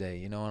next day.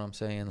 You know what I'm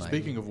saying? Like,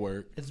 Speaking of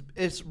work,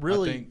 It's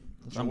really. I think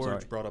I'm sorry.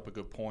 George brought up a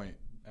good point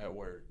at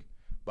work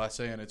by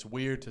saying it's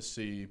weird to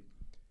see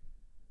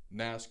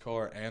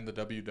NASCAR and the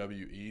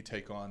WWE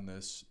take on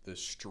this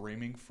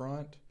streaming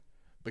front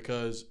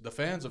because the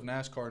fans of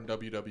NASCAR and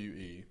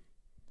WWE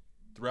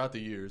throughout the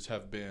years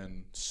have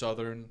been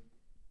Southern,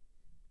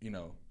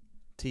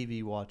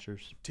 TV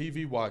watchers.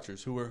 TV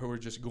watchers who are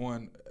just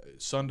going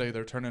Sunday.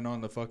 They're turning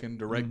on the fucking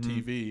direct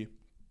TV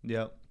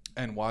Yep.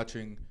 and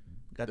watching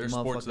Got their the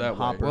sports motherfucking that way.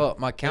 hopper. well,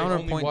 my They only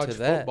counterpoint watch to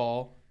that.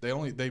 football.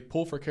 They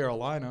pull for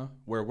Carolina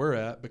where we're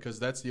at because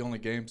that's the only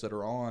games that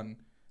are on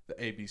the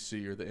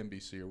ABC or the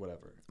NBC or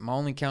whatever. My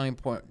only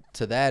counterpoint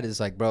to that is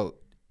like, bro,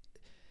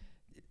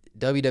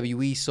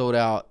 WWE sold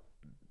out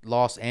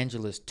Los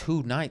Angeles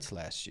 2 nights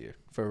last year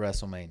for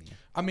WrestleMania.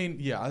 I mean,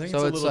 yeah, I think So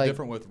it's a it's little like-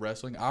 different with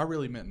wrestling. I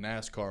really meant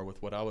NASCAR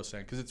with what I was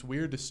saying because it's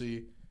weird to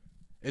see.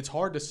 It's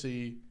hard to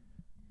see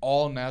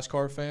all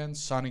NASCAR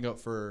fans signing up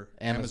for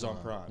Amazon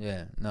Prime.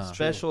 Yeah, no.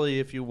 Especially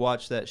if you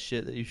watch that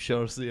shit that you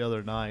showed us the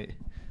other night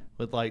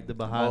with like the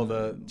behind. Oh,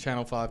 the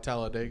Channel 5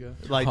 Talladega.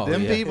 like Oh,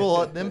 them yeah.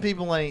 people. Them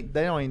people they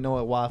don't even know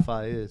what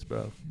Wi-Fi is,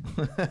 bro.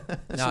 There's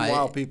Nah, some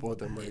wild people at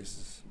them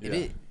races.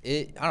 Yeah.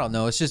 I don't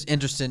know. It's just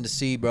interesting to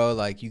see, bro.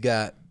 Like, you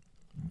got,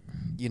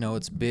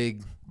 it's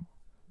big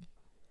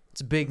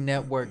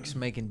networks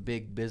making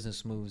big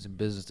business moves and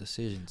business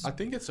decisions. I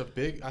think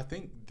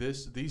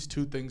these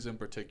two things in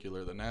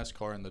particular, the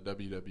NASCAR and the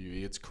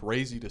WWE, it's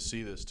crazy to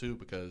see this too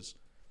because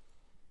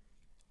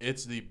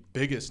it's the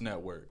biggest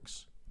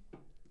networks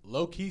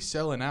low-key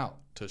selling out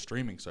to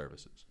streaming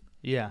services.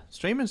 Yeah,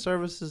 streaming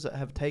services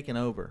have taken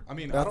over. I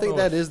mean, I don't think know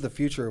that if- is the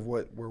future of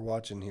what we're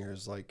watching here.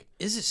 Is like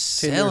Is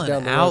it 10 years selling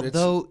down the out, road,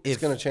 though?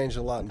 it's going to change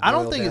a lot. and I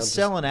don't boil think down it's to-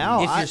 selling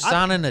out. If you're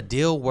signing a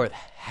deal worth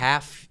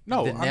half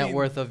No, the I net mean-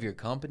 worth of your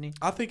company,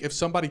 I think if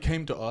somebody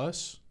came to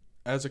us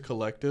as a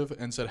collective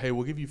and said, "Hey,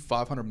 we'll give you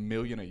 $500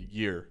 million a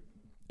year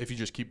if you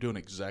just keep doing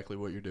exactly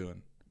what you're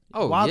doing,"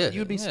 oh Why yeah,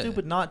 you'd be yeah.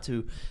 stupid not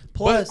to.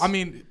 Plus, but I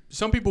mean,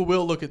 some people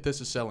will look at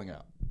this as selling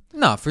out.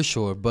 No, for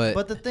sure,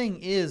 but the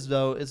thing is,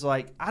 though, is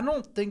like I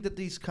don't think that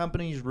these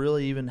companies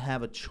really even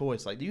have a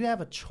choice. Like, do you have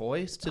a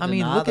choice to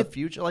deny look the at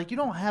future? Like, you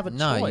don't have a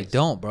no, choice. you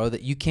don't, bro.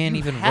 That you can't You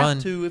even have run.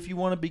 to if you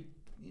want to be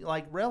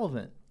like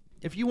relevant.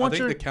 If you I want think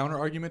your the counter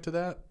argument to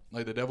that,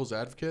 like the devil's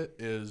advocate,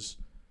 is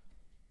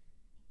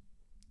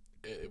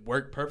it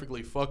worked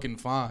perfectly fucking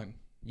fine,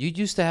 You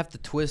used to have to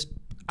twist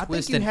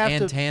you an have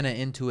to- antenna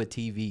into a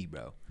TV,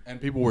 bro. and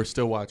people were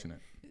still watching it.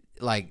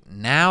 Like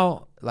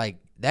now, like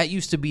that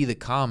used to be the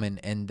common,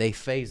 and they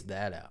phased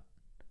that out.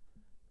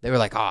 They were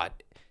like, "Oh,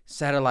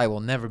 satellite will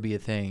never be a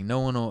thing. No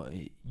one will.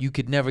 You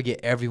could never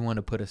get everyone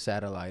to put a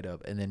satellite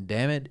up." And then,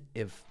 damn it,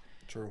 if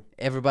True.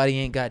 everybody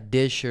ain't got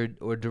Dish or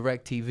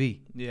Direct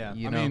TV, Yeah.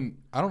 you I know? mean,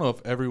 I don't know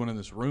if everyone in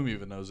this room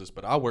even knows this,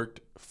 but I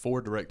worked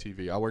for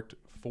DirecTV. I worked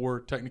for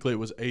technically it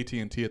was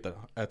AT&T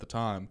at the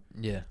time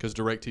yeah, because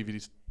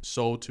DirecTV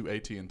sold to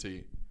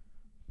AT&T.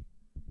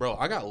 Bro,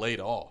 I got laid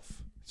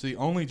off. It's the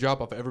only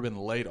job I've ever been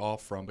laid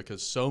off from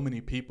because so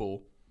many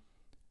people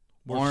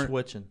We're aren't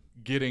switching.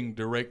 getting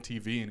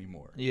DirecTV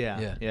anymore.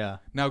 Yeah. Yeah.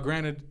 Now,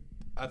 granted,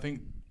 I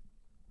think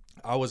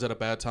I was at a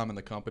bad time in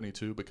the company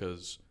too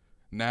because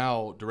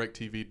now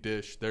DirecTV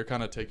Dish, they're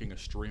kind of taking a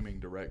streaming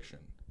direction.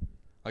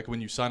 Like when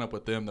you sign up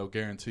with them, they'll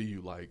guarantee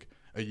you like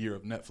a year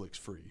of Netflix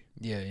free.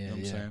 yeah, You know what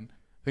I'm yeah. saying?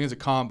 I think it's a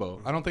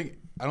combo. I don't think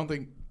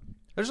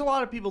There's a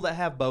lot of people that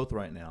have both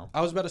right now.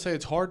 I was about to say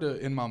it's hard to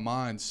in my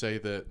mind say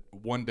that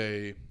one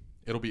day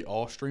it'll be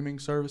all streaming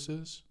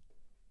services,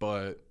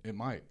 but it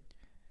might.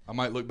 I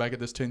might look back at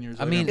this 10 years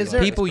I later mean, and be is like,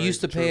 there- people "That's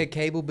used to crazy." pay a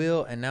cable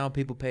bill, and now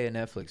people pay a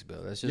Netflix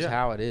bill. That's just Yeah.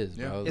 how it is,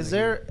 Yeah. bro. Is Like,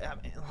 there,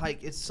 I mean,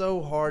 like, it's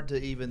so hard to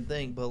even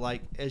think, but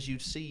like, as you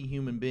see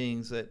human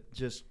beings that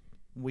just,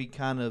 we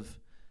kind of,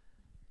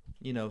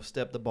 you know,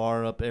 step the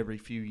bar up every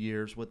few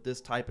years with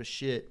this type of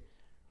shit.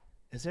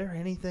 Is there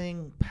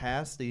anything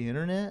past the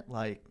internet?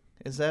 Like,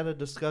 is that a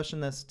discussion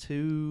that's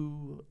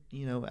too,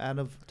 you know, out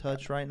of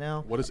touch right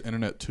now? What does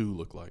Internet 2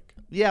 look like?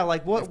 Yeah,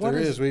 like what? If What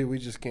there is? is, we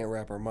just can't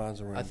wrap our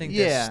minds around. I think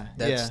Yeah,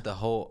 that's yeah. the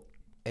whole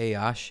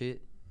AI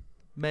shit.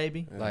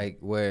 Maybe Like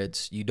where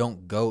it's you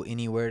don't go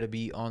anywhere to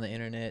be on the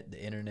internet.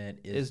 The internet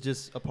is is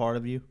just a part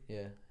of you.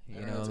 yeah, you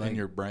know, Internet's like in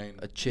your brain.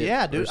 a chip.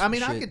 Yeah, or dude. I some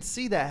mean, I shit. could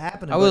see that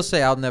happening. I will but-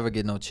 say I'll never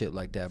get no chip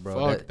like that, bro.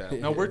 Fuck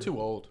that. No, we're too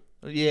old.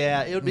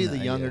 Yeah, it would be the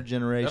Nah, younger yeah.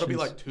 generation. That'll be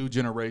like 2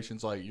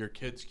 generations, like your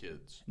kids'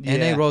 kids.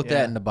 And they wrote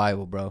that in the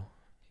Bible, bro.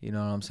 You know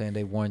what I'm saying?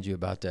 They warned you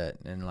about that,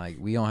 and like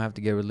we don't have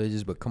to get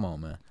religious, but come on,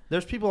 man.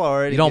 There's people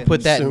already. You don't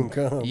put that. soon In,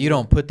 come. you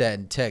don't put that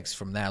in text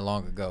from that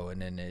long ago, and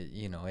then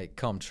it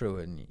come true,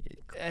 and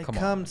It come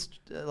comes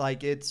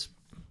like it's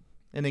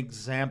an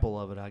example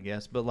of it, I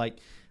guess. But like,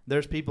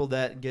 there's people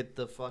that get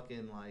the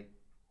fucking like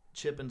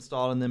chip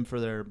installed in them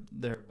for their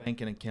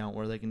banking account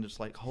where they can just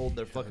like hold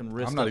their fucking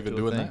wrist. I'm not up even to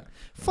a doing thing. that.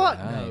 Fuck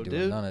I no, ain't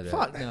doing dude. none of that.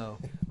 Fuck no.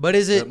 on. But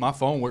is it My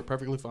phone worked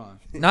perfectly fine.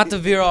 not to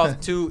veer off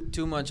too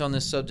much on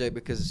this subject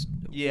because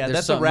Yeah, there's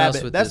that's a something else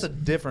rabbit. with That's this. a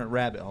different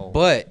rabbit hole.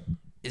 But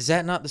is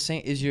that not the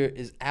same?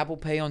 Is Apple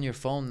Pay on your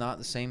phone not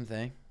the same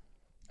thing?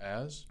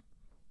 As?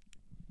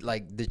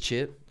 Like the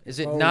chip? Is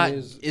it Phone not?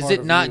 is Is part it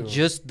of not you.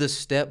 just the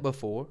step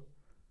before?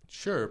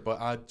 Sure, but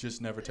I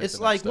just never take it's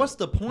the like, next step. what's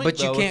the point? But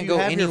you though, if can't go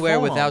have your anywhere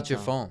phone all without the your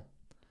time? phone.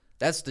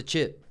 That's the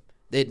chip.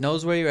 It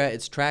knows where you're at.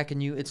 It's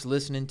tracking you. It's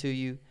listening to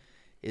you.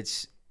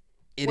 It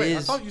Wait, is.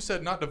 I thought you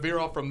said not to veer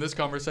off from this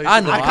conversation. I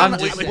know, I I'm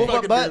completely just-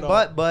 fucking veered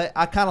off. but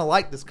I kind of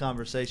like this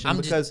conversation I'm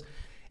just- because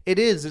it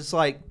is. It's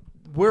like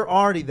we're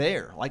already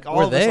there. Like all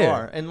we're of there. us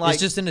are, and like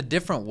it's just in a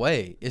different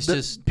way. It's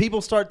just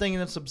people start thinking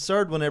it's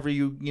absurd whenever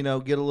you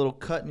get a little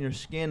cut in your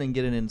skin and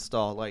get it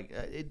installed. Like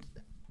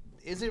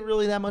is it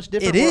really that much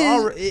different? it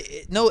We're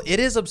is. No, it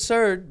is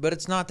absurd, but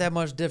it's not that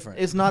much different.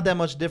 It's not that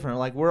much different.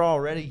 Like we're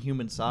already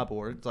human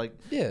cyborgs. Like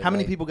Yeah, how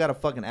many like- people got a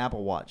fucking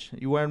Apple Watch?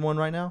 You wearing one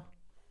right now?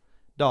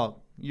 Dog,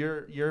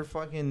 you're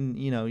fucking.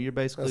 You're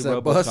basically That's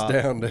that RoboCop. bust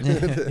down,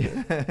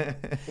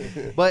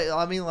 dude. But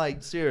I mean,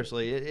 like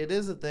seriously, it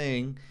is a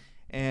thing,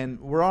 and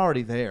we're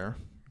already there.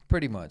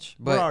 Pretty much.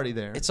 We're But already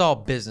there. It's all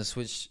business,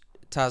 which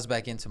ties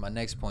back into my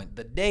next point.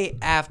 The day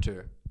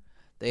after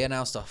they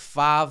announced a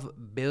 $5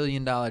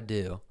 billion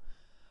deal,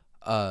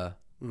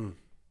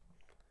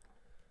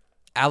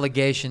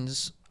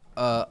 allegations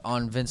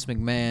on Vince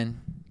McMahon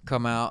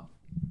come out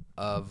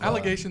of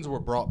Allegations were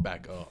brought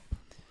back up.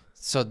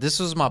 So this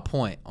was my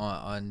point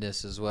on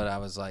this is what I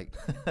was like.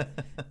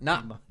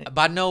 Not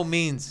by no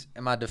means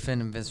am I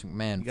defending Vince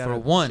McMahon. You gotta For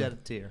one, shed a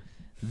tear.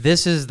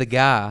 this is the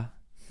guy.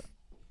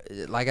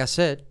 Like I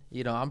said,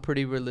 I'm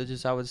pretty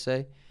religious. I would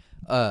say,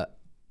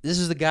 this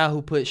is the guy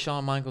who put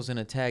Shawn Michaels in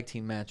a tag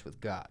team match with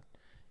God.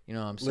 You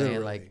know what I'm saying?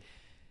 Literally. Like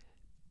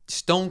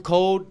Stone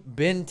Cold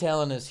been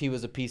telling us he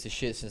was a piece of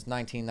shit since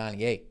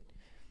 1998.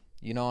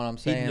 You know what I'm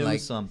He saying? knew Like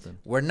something.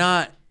 we're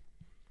not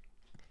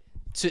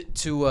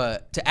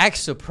to act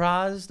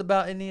surprised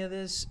about any of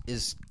this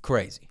is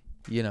crazy.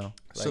 So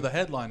Like, the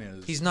headline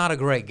is he's not a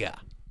great guy.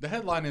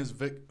 Vince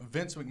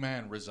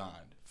McMahon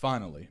resigned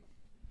finally.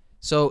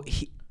 So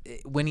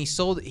when he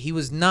sold, he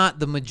was not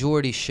the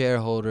majority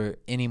shareholder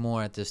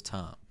anymore at this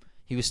time.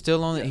 He was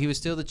still on. Yeah. He was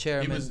still the He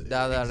chairman. was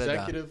da, da, da, da.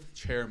 executive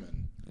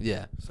chairman.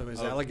 Yeah. So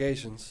his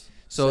allegations: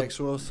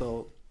 sexual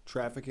assault,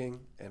 trafficking,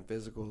 and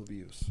physical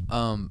abuse.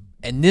 And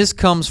this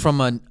comes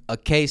from a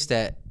case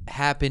that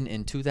happened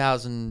in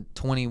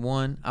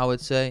 2021, I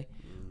would say,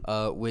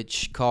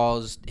 which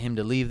caused him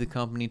to leave the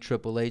company.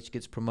 Triple H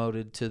gets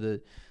promoted to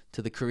the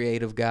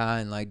creative guy,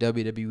 and like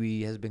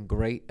WWE has been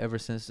great ever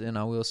since then,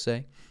 I will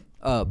say.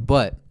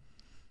 But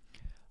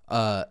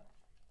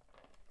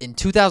in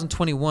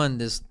 2021,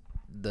 the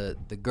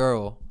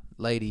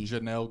lady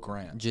Janelle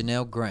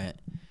Grant,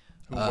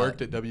 who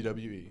worked at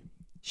WWE.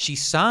 She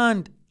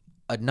signed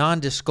a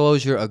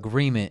non-disclosure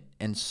agreement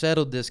and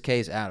settled this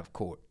case out of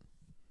court.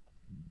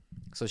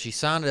 So she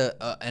signed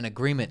an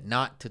agreement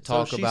not to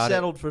talk about it. She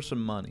settled for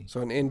some money.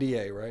 So an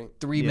NDA, right?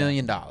 $3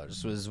 million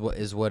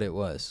is what it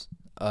was.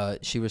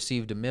 She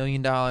received $1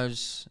 million and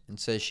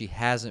says she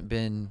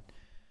hadn't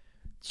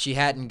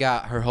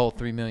got her whole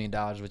 $3 million,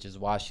 which is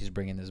why she's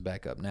bringing this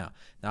back up now.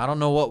 Now I don't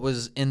know what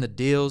was in the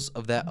deals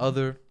of that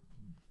other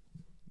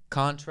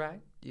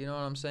contract. You know what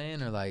I'm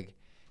saying? Or like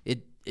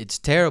it's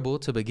terrible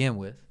to begin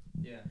with.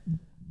 Yeah.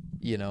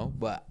 You know,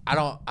 but I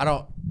don't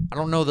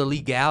know the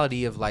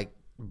legality of like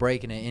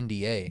breaking an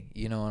NDA.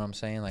 You know what I'm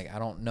saying? Like I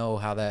don't know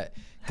how that.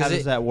 How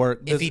does that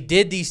work? If he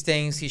did these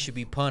things, he should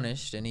be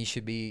punished, and he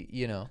should be,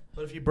 you know.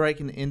 But if you break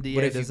an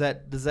NDA,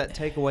 does that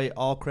take away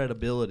all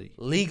credibility?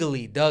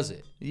 Legally, does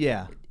it?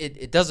 Yeah.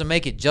 It doesn't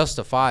make it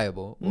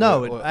justifiable.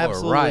 No,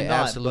 absolutely right, not.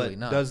 absolutely but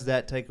not. Does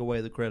that take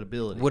away the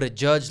credibility? Would a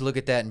judge look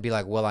at that and be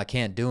like, "Well, I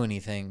can't do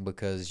anything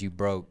because you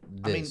broke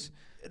this"? I mean,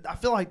 I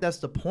feel like that's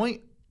the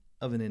point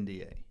of an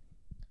NDA.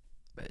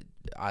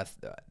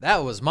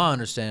 That was my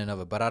understanding of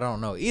it, but I don't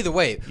know. Either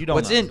way,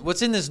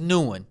 what's in this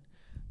new one?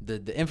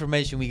 The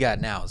information we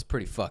got now is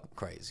pretty fucking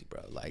crazy,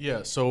 bro. Like,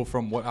 yeah. So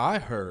from what I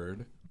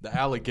heard, the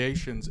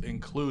allegations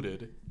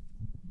included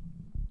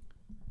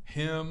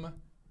him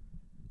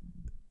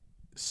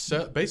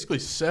basically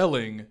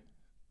selling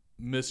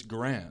Miss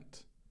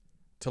Grant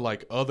to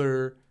like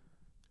other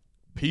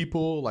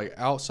people, like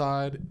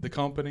outside the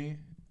company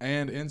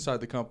and inside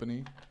the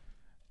company,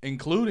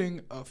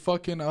 including a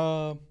fucking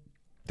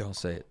don't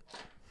say it.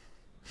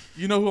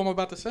 You know who I'm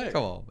about to say?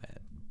 Come on, man.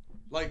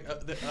 Like,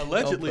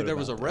 allegedly, there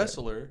was a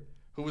wrestler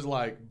who was,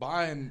 like,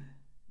 buying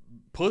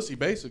pussy,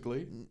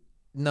 basically.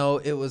 No,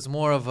 it was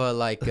more of a,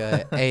 like,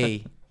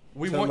 we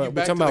want you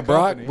back to the about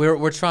Brock? company.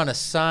 We're trying to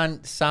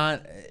sign.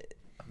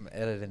 I'm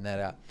editing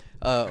that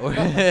out.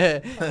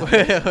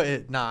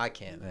 Nah, I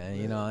can't, man.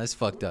 You know, it's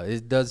fucked up.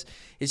 It's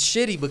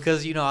shitty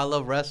because, you know, I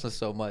love wrestling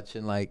so much.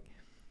 And, like,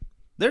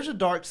 there's a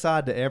dark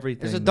side to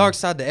everything. There's a dark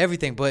side to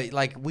everything. But,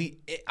 like,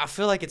 I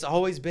feel like it's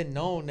always been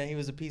known that he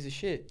was a piece of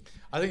shit.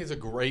 I think it's a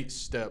great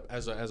step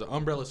as an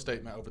umbrella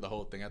statement over the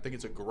whole thing. I think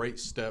it's a great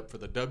step for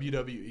the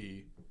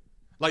WWE.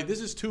 Like,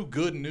 this is too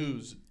good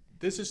news.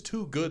 This is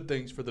two good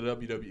things for the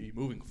WWE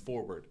moving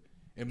forward,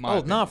 in my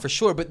opinion. No, for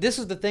sure. But this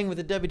is the thing with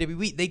the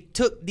WWE. They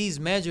took these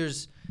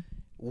measures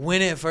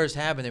when it first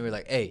happened. They were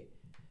like, hey,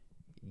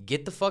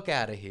 get the fuck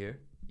out of here.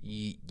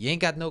 You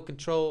ain't got no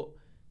control.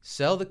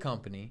 Sell the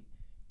company.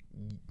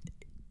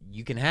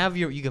 You can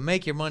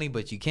make your money,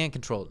 but you can't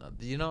control them.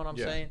 You know what I'm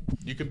saying?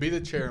 You can be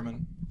the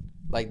chairman.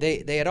 Like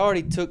they had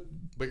already took,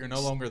 but you're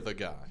no longer the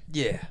guy.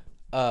 Yeah.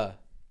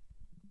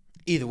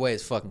 Either way,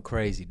 it's fucking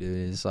crazy,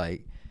 dude. It's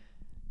like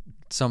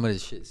some of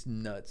this shit's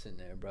nuts in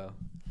there, bro.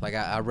 Like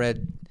I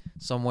read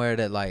somewhere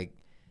that like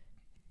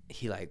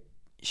he like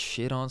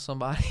shit on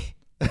somebody.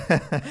 He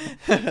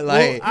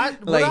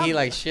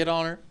shit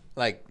on her,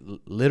 like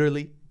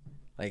literally,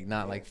 like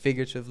not like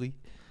figuratively.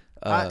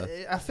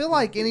 I feel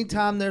like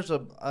anytime there's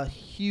a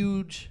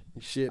huge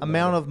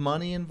amount of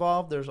money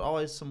involved, there's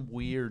always some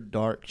weird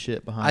dark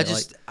shit behind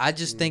it. I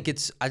just think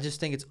it's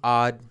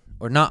odd,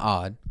 or not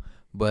odd,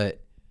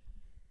 but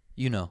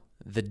you know,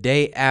 the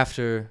day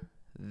after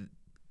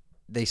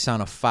they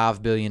sign a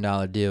 $5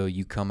 billion deal,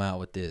 you come out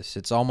with this.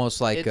 It's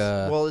almost like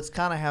it's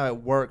kind of how it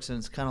works, and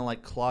it's kind of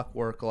like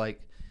clockwork. Like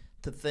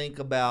to think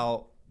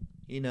about,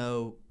 you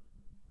know,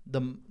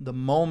 the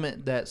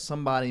moment that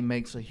somebody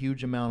makes a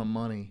huge amount of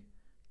money,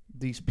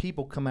 these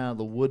people come out of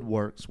the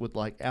woodworks with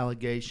like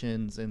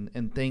allegations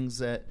and things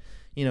that,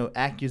 you know,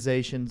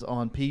 accusations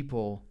on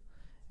people.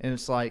 And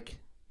it's like,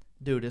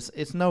 dude,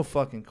 it's no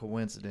fucking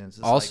coincidence.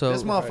 It's also, like,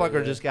 this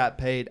motherfucker just got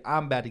paid.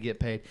 I'm about to get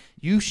paid.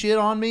 You shit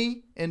on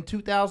me in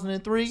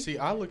 2003. See,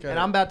 I look at and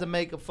I'm about to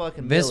make a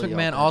fucking Vince milli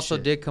McMahon off that also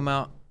shit. did come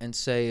out and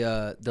say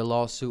the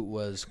lawsuit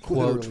was,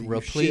 quote, Literally,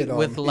 replete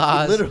with me.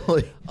 lies,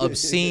 Literally.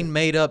 obscene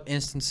made-up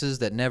instances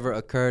that never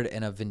occurred,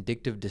 and a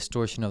vindictive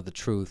distortion of the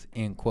truth,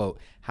 end quote.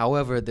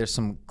 However, there's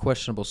some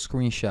questionable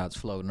screenshots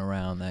floating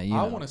around that, you know.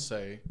 I want to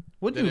say,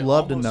 Wouldn't that you it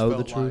love to almost know the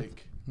felt truth?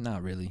 like-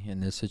 Not really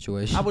in this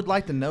situation. I would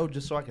like to know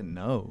just so I can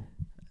know.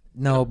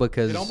 No,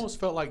 because It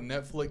almost felt like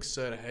Netflix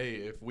said, hey,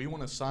 if we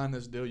want to sign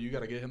this deal, you got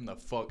to get him the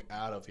fuck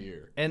out of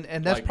here. And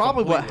that's Like,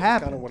 probably what completely.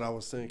 happened. Kind of what I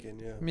was thinking,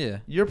 yeah. yeah.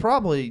 You're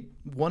probably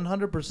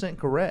 100%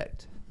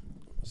 correct.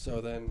 So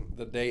then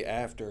the day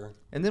after,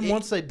 And then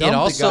once they It dump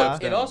also the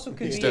guy, it also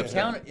could He be a steps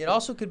down. counter. It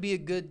also could be a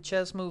good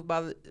chess move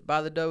by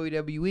the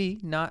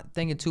WWE, not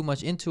thinking too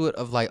much into it.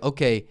 Of like,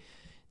 okay,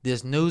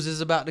 this news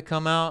is about to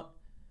come out.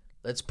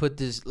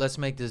 Let's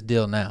make this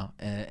deal now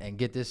and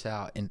get this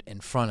out in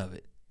front of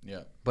it.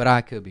 Yeah. But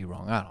I could be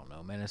wrong. I don't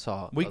know, man. It's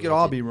all We could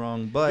all be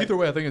wrong, but Either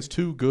way, I think it's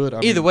too good.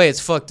 Either way, it's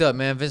fucked up,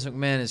 man. Vince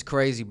McMahon is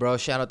crazy, bro.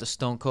 Shout out to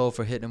Stone Cold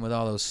for hitting him with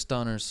all those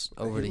stunners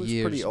over the years.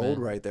 He was pretty old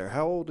man. right there.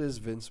 How old is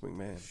Vince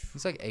McMahon?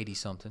 He's like 80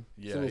 something.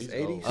 Yeah, in his he's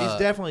 80s? old. he's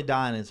definitely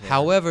dying his hair.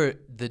 However,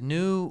 the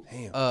new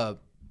Damn.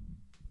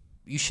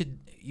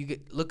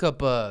 look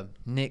up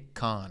Nick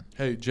Khan.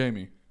 Hey,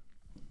 Jamie.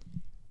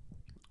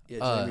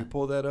 Yeah, Jamie,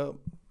 pull that up.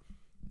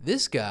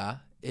 This guy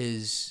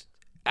is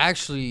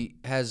actually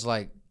has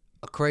like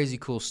a crazy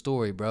cool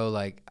story, bro.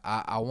 Like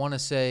I want to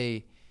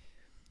say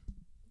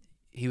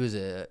he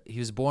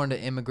was born to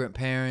immigrant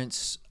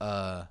parents.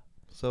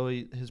 So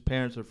his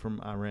parents are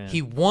from Iran.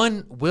 He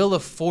won Wheel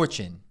of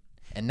Fortune,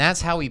 and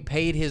that's how he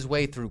paid his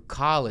way through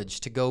college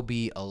to go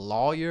be a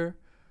lawyer.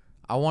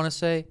 I want to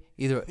say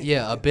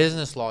a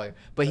business lawyer.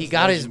 But he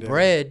got his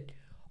bread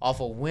off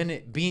of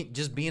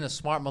being a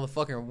smart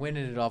motherfucker and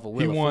winning it off of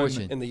Wheel of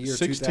Fortune. in the year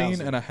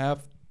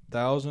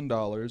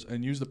 $16,500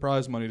 and used the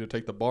prize money to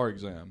take the bar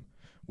exam,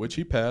 which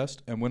he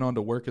passed and went on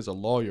to work as a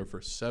lawyer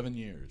for 7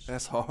 years.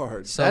 That's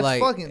hard. So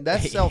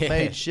that's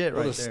self-made yeah. shit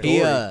What right a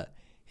there.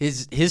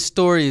 His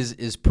story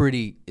is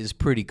pretty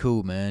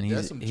cool, man.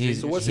 That's some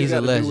He's So what's he's he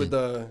a got to do legend. with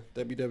the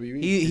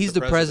WWE? He's the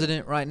the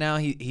president right now.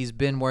 He's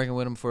been working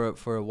with him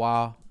for a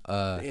while.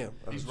 Damn.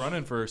 He's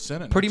running for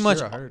Senate. Pretty next much,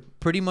 year, I heard.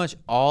 pretty much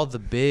all the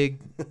big,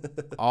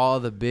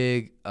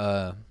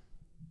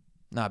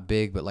 not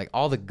big, but like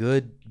all the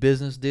good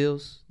business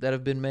deals that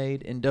have been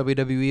made in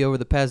WWE over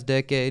the past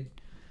decade.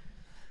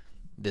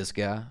 This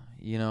guy,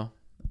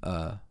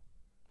 Damn,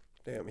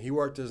 he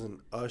worked as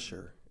an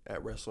usher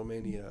at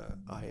WrestleMania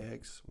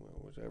IX,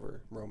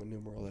 whatever Roman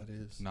numeral that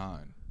is.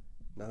 9.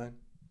 9?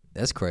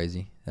 that's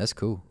crazy. That's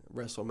cool.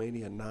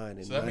 WrestleMania 9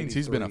 in So that means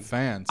he's been a 93.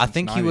 fan. I Since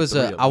think he was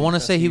 93 I want to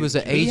at say he least. was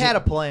an He agent. had a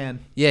plan.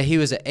 Yeah, he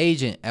was an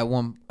agent at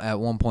one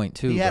point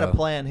too. He had a bro.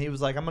 plan. He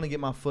was like, I'm going to get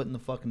my foot in the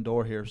fucking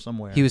door here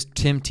somewhere. He was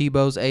Tim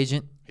Tebow's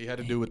agent. He had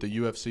to do with the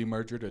UFC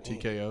merger to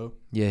TKO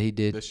Yeah, he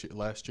did.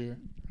 last year.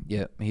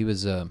 Yeah, he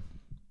was.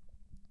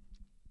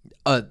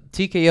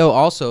 TKO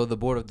also the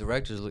board of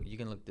directors. Look, you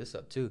can look this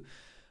up too.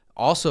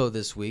 Also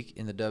this week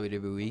in the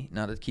WWE.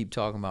 Not to keep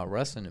talking about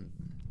wrestling,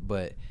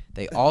 but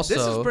they also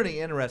This is pretty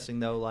interesting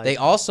though. Like they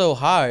also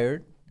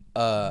hired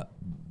a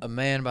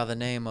man by the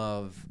name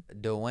of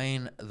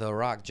Dwayne The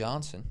Rock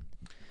Johnson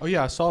Oh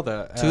yeah, I saw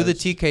that. to the as-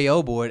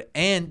 TKO board,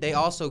 and they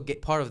also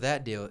get part of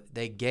that deal.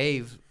 They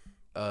gave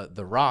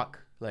The Rock,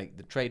 like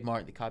the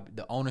trademark,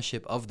 the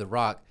ownership of The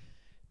Rock.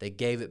 They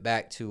gave it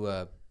back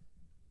to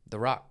The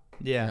Rock.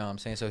 Yeah. You know what I'm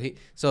saying? So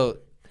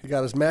He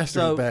got his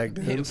master's So- bag,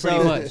 dude. pretty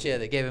So- much, yeah.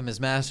 They gave him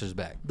his masters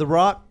back.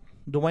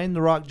 Dwayne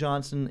The Rock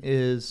Johnson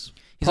is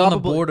He's on the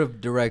probably- board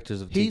of directors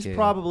of He's TKO.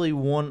 probably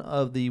one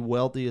of the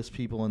wealthiest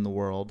people in the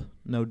world,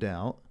 no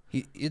doubt.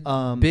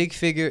 Big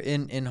figure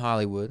in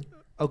Hollywood.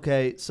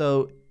 Okay,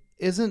 so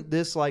isn't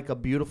this like a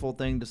beautiful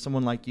thing to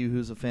someone like you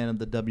who's a fan of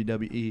the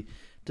WWE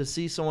to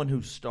see someone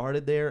who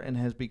started there and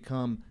has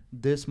become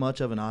this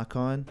much of an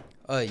icon?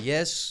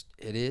 Yes,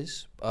 it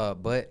is.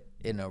 But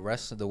in a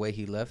wrestler, the way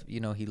he left,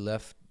 he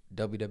left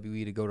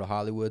WWE to go to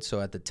Hollywood.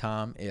 So at the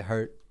time, it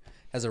hurt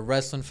as a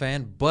wrestling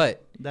fan.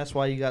 But That's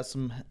why you got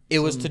some. it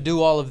was to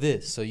do all of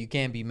this, so you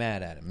can't be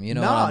mad at him. You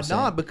know what I'm saying?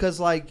 Nah, because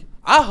like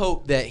I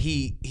hope that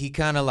he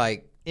kind of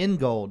like in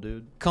goal,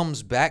 dude.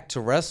 comes back to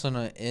wrestling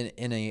in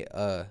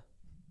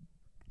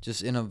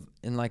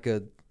like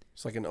a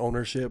It's like an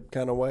ownership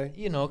kind of way.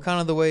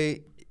 kind of the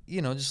way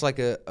just like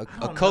a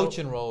don't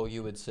coaching role,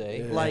 you would say.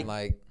 Yeah. And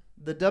Like-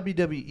 The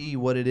WWE,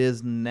 what it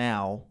is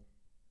now,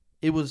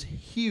 it was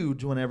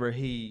huge whenever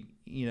he,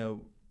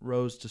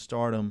 rose to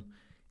stardom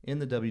in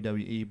the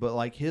WWE. But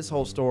like his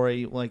whole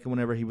story, like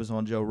whenever he was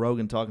on Joe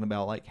Rogan talking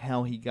about like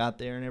how he got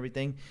there and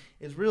everything,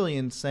 is really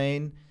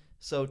insane.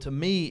 So to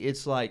me,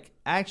 it's like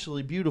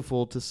actually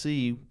beautiful to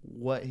see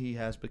what he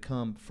has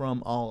become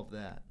from all of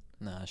that.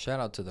 Nah, shout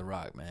out to The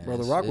Rock, man. Bro,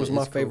 The It's- Rock was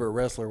my it's cool. favorite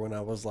wrestler when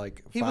I was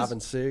like He 5 was-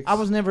 and 6. I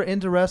was never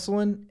into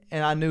wrestling,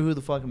 and I knew who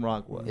the fucking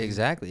Rock was.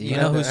 Exactly. You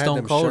had know who had Stone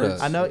them Cold shirts.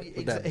 is. I know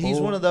With that he's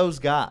bull. one of those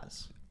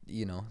guys.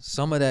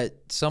 Some of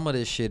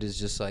this shit is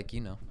just like,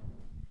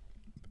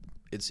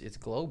 it's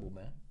global,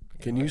 man.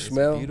 Can you It's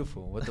smell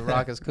beautiful what The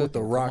Rock is cooking? what The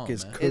Come Rock on,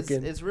 is man.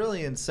 cooking? It's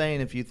really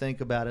insane if you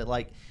think about it.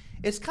 Like,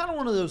 it's kind of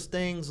one of those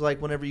things.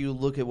 Like, whenever you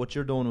look at what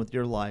you're doing with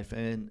your life,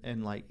 and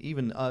like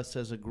even us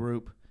as a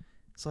group,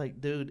 it's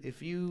like, dude,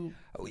 if you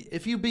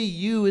be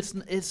you,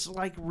 it's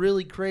like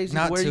really crazy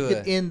Not where you to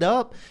could end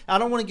up. I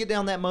don't want to get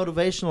down that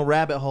motivational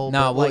rabbit hole.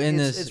 Nah, but well, like, in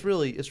it's, this- it's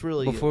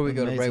really. Before we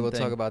go to break, amazing we'll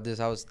thing. talk about this.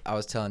 I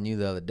was telling you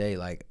the other day,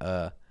 like,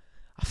 I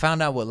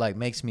found out what like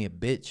makes me a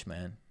bitch,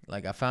 man.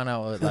 Like, I found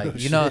out what, like,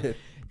 shit.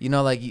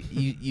 like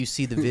you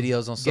see the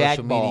videos on Gag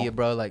social ball. media,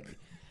 bro. Like,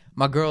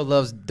 my girl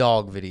loves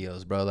dog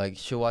videos, bro. Like,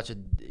 she'll watch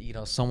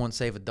someone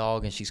save a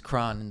dog and she's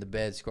crying in the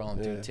bed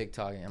scrolling through Yeah.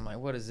 TikTok, and I'm like,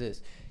 what is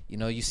this?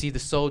 You see the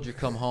soldier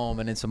come home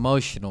and it's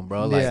emotional,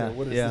 bro. Like, Yeah,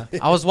 what is yeah.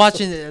 I was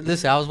watching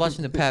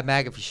the Pat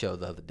McAfee show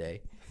the other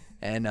day,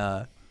 and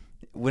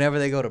whenever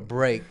they go to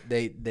break,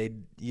 they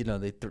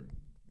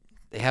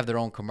have their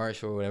own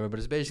commercial or whatever, but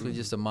it's basically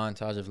just a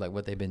montage of like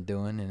what they've been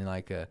doing. And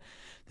like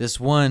this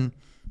one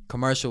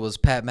commercial was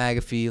Pat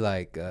McAfee,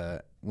 like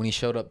when he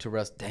showed up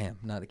to damn,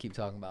 not to keep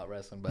talking about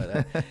wrestling,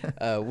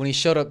 but when he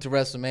showed up to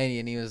WrestleMania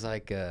and he was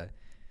like,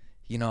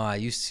 you know, I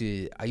used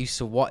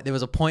to walk. There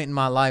was a point in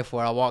my life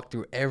where I walked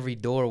through every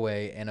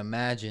doorway and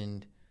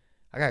imagined.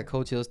 I got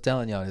coach chills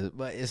telling y'all this,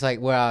 but it's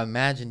like where I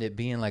imagined it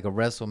being like a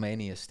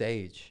WrestleMania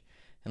stage,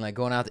 and like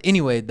going out.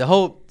 Anyway, the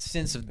whole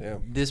sense of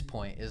this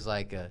point is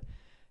like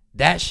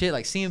that shit,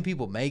 like seeing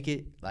people make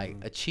it, like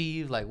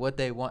achieve like what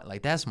they want,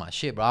 like that's my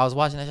shit, bro. I was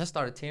watching that, I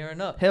started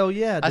tearing up. Hell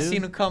yeah, dude. I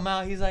seen him come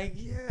out. He's like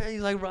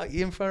right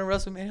in front of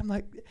WrestleMania.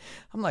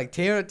 I'm like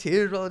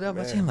tears rolling down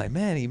my chin. I'm like,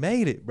 man, he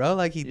made it, bro.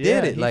 Like he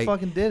did it. He like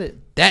fucking did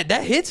it.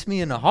 That hits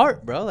me in the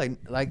heart, bro.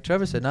 Like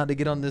Trevor said, not to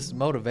get on this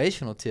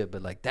motivational tip,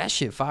 but like that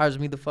shit fires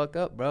me the fuck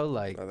up, bro.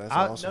 Like that's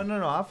awesome.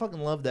 No, I fucking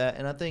love that,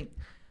 and I think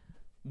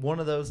one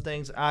of those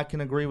things I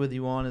can agree with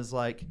you on is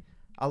like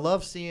I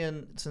love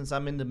seeing, since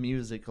I'm into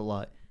music a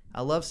lot,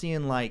 I love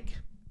seeing, like,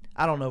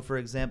 I don't know, for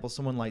example,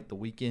 someone like The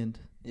Weeknd.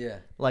 Yeah.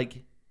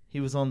 Like,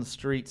 he was on the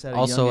streets at a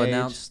also young age.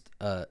 announced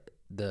the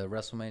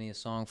WrestleMania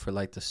song for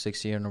like the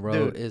 6th year in a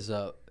row is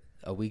a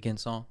Weeknd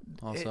song.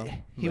 Also,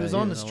 he was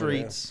on the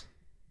streets.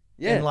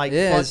 Yeah, and like,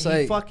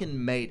 he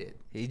fucking made it.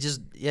 He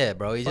just,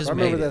 bro. He just. I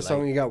made remember that it,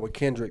 song you got with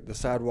Kendrick, "The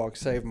Sidewalk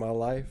Saved My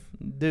Life."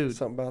 Dude,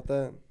 something about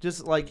that.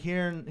 Just like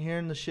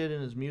hearing the shit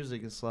in his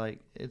music, it's like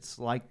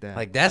that.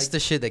 Like that's the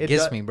shit that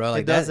gets me, bro.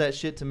 Like it does that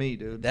shit to me,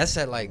 dude. That's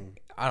that, like,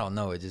 I don't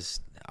know. It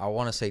just, I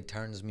want to say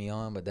turns me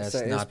on, but that's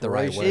that not the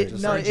right word. It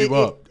turns you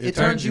up. It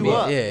turns you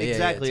up. Yeah,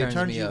 exactly. it it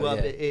turns you up.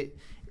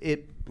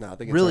 It I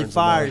think it really turns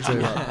fires them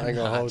you on, too. up. I ain't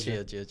gonna hold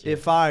Chill. you. It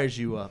fires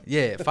you up.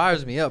 Yeah, it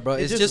fires me up, bro.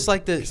 It's just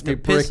like the me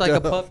piss like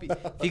bricked a up. puppy.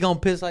 If you gonna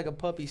piss like a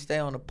puppy, stay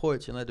on the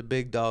porch and let the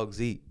big dogs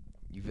eat.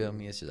 You feel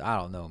me? It's just, I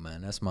don't know,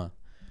 man. That's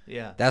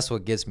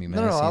what gets me,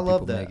 man. No, I seeing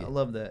love people that. make it. I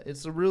love that.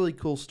 It's a really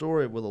cool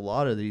story with a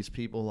lot of these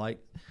people. Like,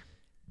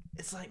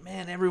 it's like,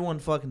 man, everyone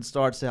fucking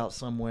starts out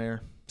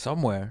somewhere.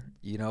 Somewhere,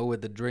 you know,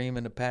 with the dream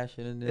and the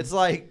passion. And It's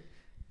like,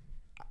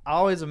 I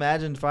always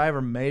imagined if I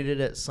ever made it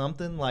at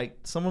something, like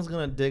someone's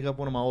gonna dig up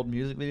one of my old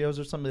music videos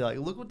or something, like,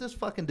 look what this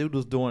fucking dude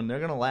was doing.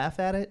 They're gonna laugh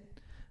at it,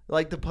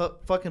 like the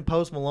fucking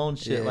Post Malone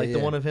shit, the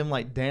one of him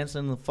like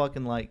dancing the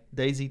fucking like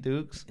Daisy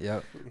Dukes.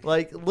 Yep.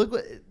 Like, look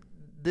what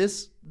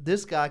this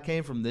guy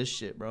came from. This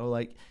shit, bro.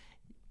 Like,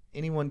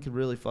 anyone could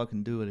really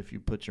fucking do it if you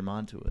put your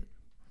mind to it.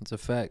 It's a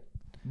fact.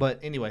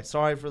 But anyway,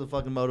 sorry for the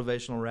fucking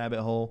motivational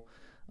rabbit hole.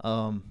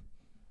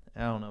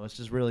 I don't know. It's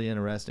just really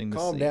interesting to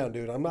Calm see. down,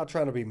 dude. I'm not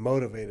trying to be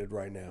motivated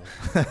right now.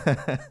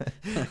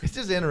 It's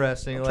just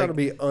interesting. I'm like, trying to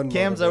be unmotivated.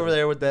 Cam's over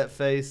there with that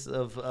face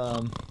of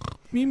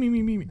Me.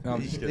 No,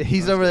 I'm just kidding.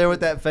 he's over there with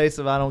that face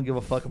of I don't give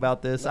a fuck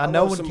about this. I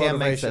know love when some Cam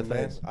makes that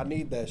motivation, face. man. I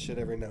need that shit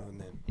every now and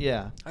then.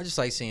 Yeah. I just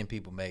like seeing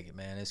people make it,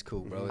 man. It's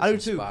cool, bro. It's I do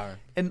too. inspiring.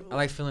 And I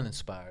like feeling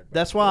inspired. Bro.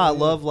 that's why I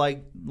love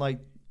like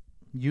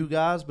you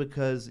guys,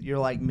 because you're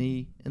like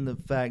me in the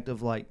fact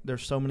of like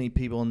there's so many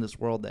people in this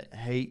world that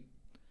hate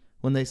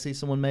when they see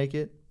someone make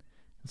it.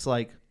 It's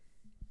like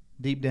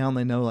deep down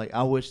they know like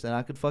I wish that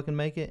I could fucking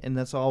make it, and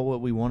that's all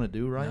what we want to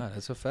do, right? No,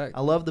 that's a fact.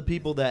 I love the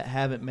people that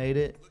haven't made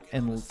it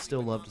and will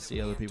still love to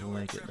see other people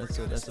make it. That's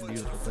a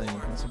beautiful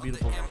thing. That's a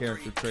beautiful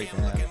character trait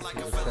to have. Like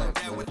a fella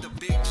down with the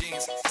big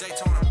jeans.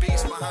 Daytona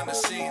beats behind the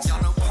scenes.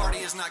 Y'all know party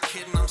is not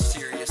kidding, I'm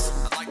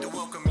serious. I'd like to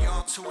welcome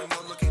y'all to a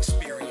no-look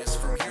experience.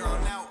 From here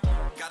on out,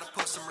 gotta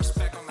put some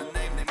respect on the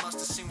name. They must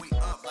have seen we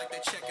up like they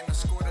checking the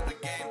score to the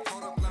game.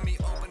 Hold up, let me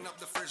open up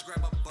the fridge, grab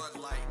a Bud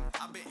Light.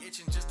 I've been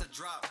itching just to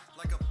drop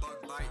like a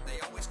bug bite. They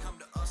always come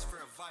to us for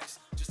advice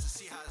just to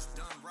see how it's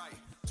done right.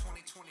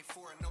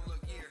 2024, a no-look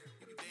year.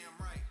 You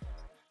damn right.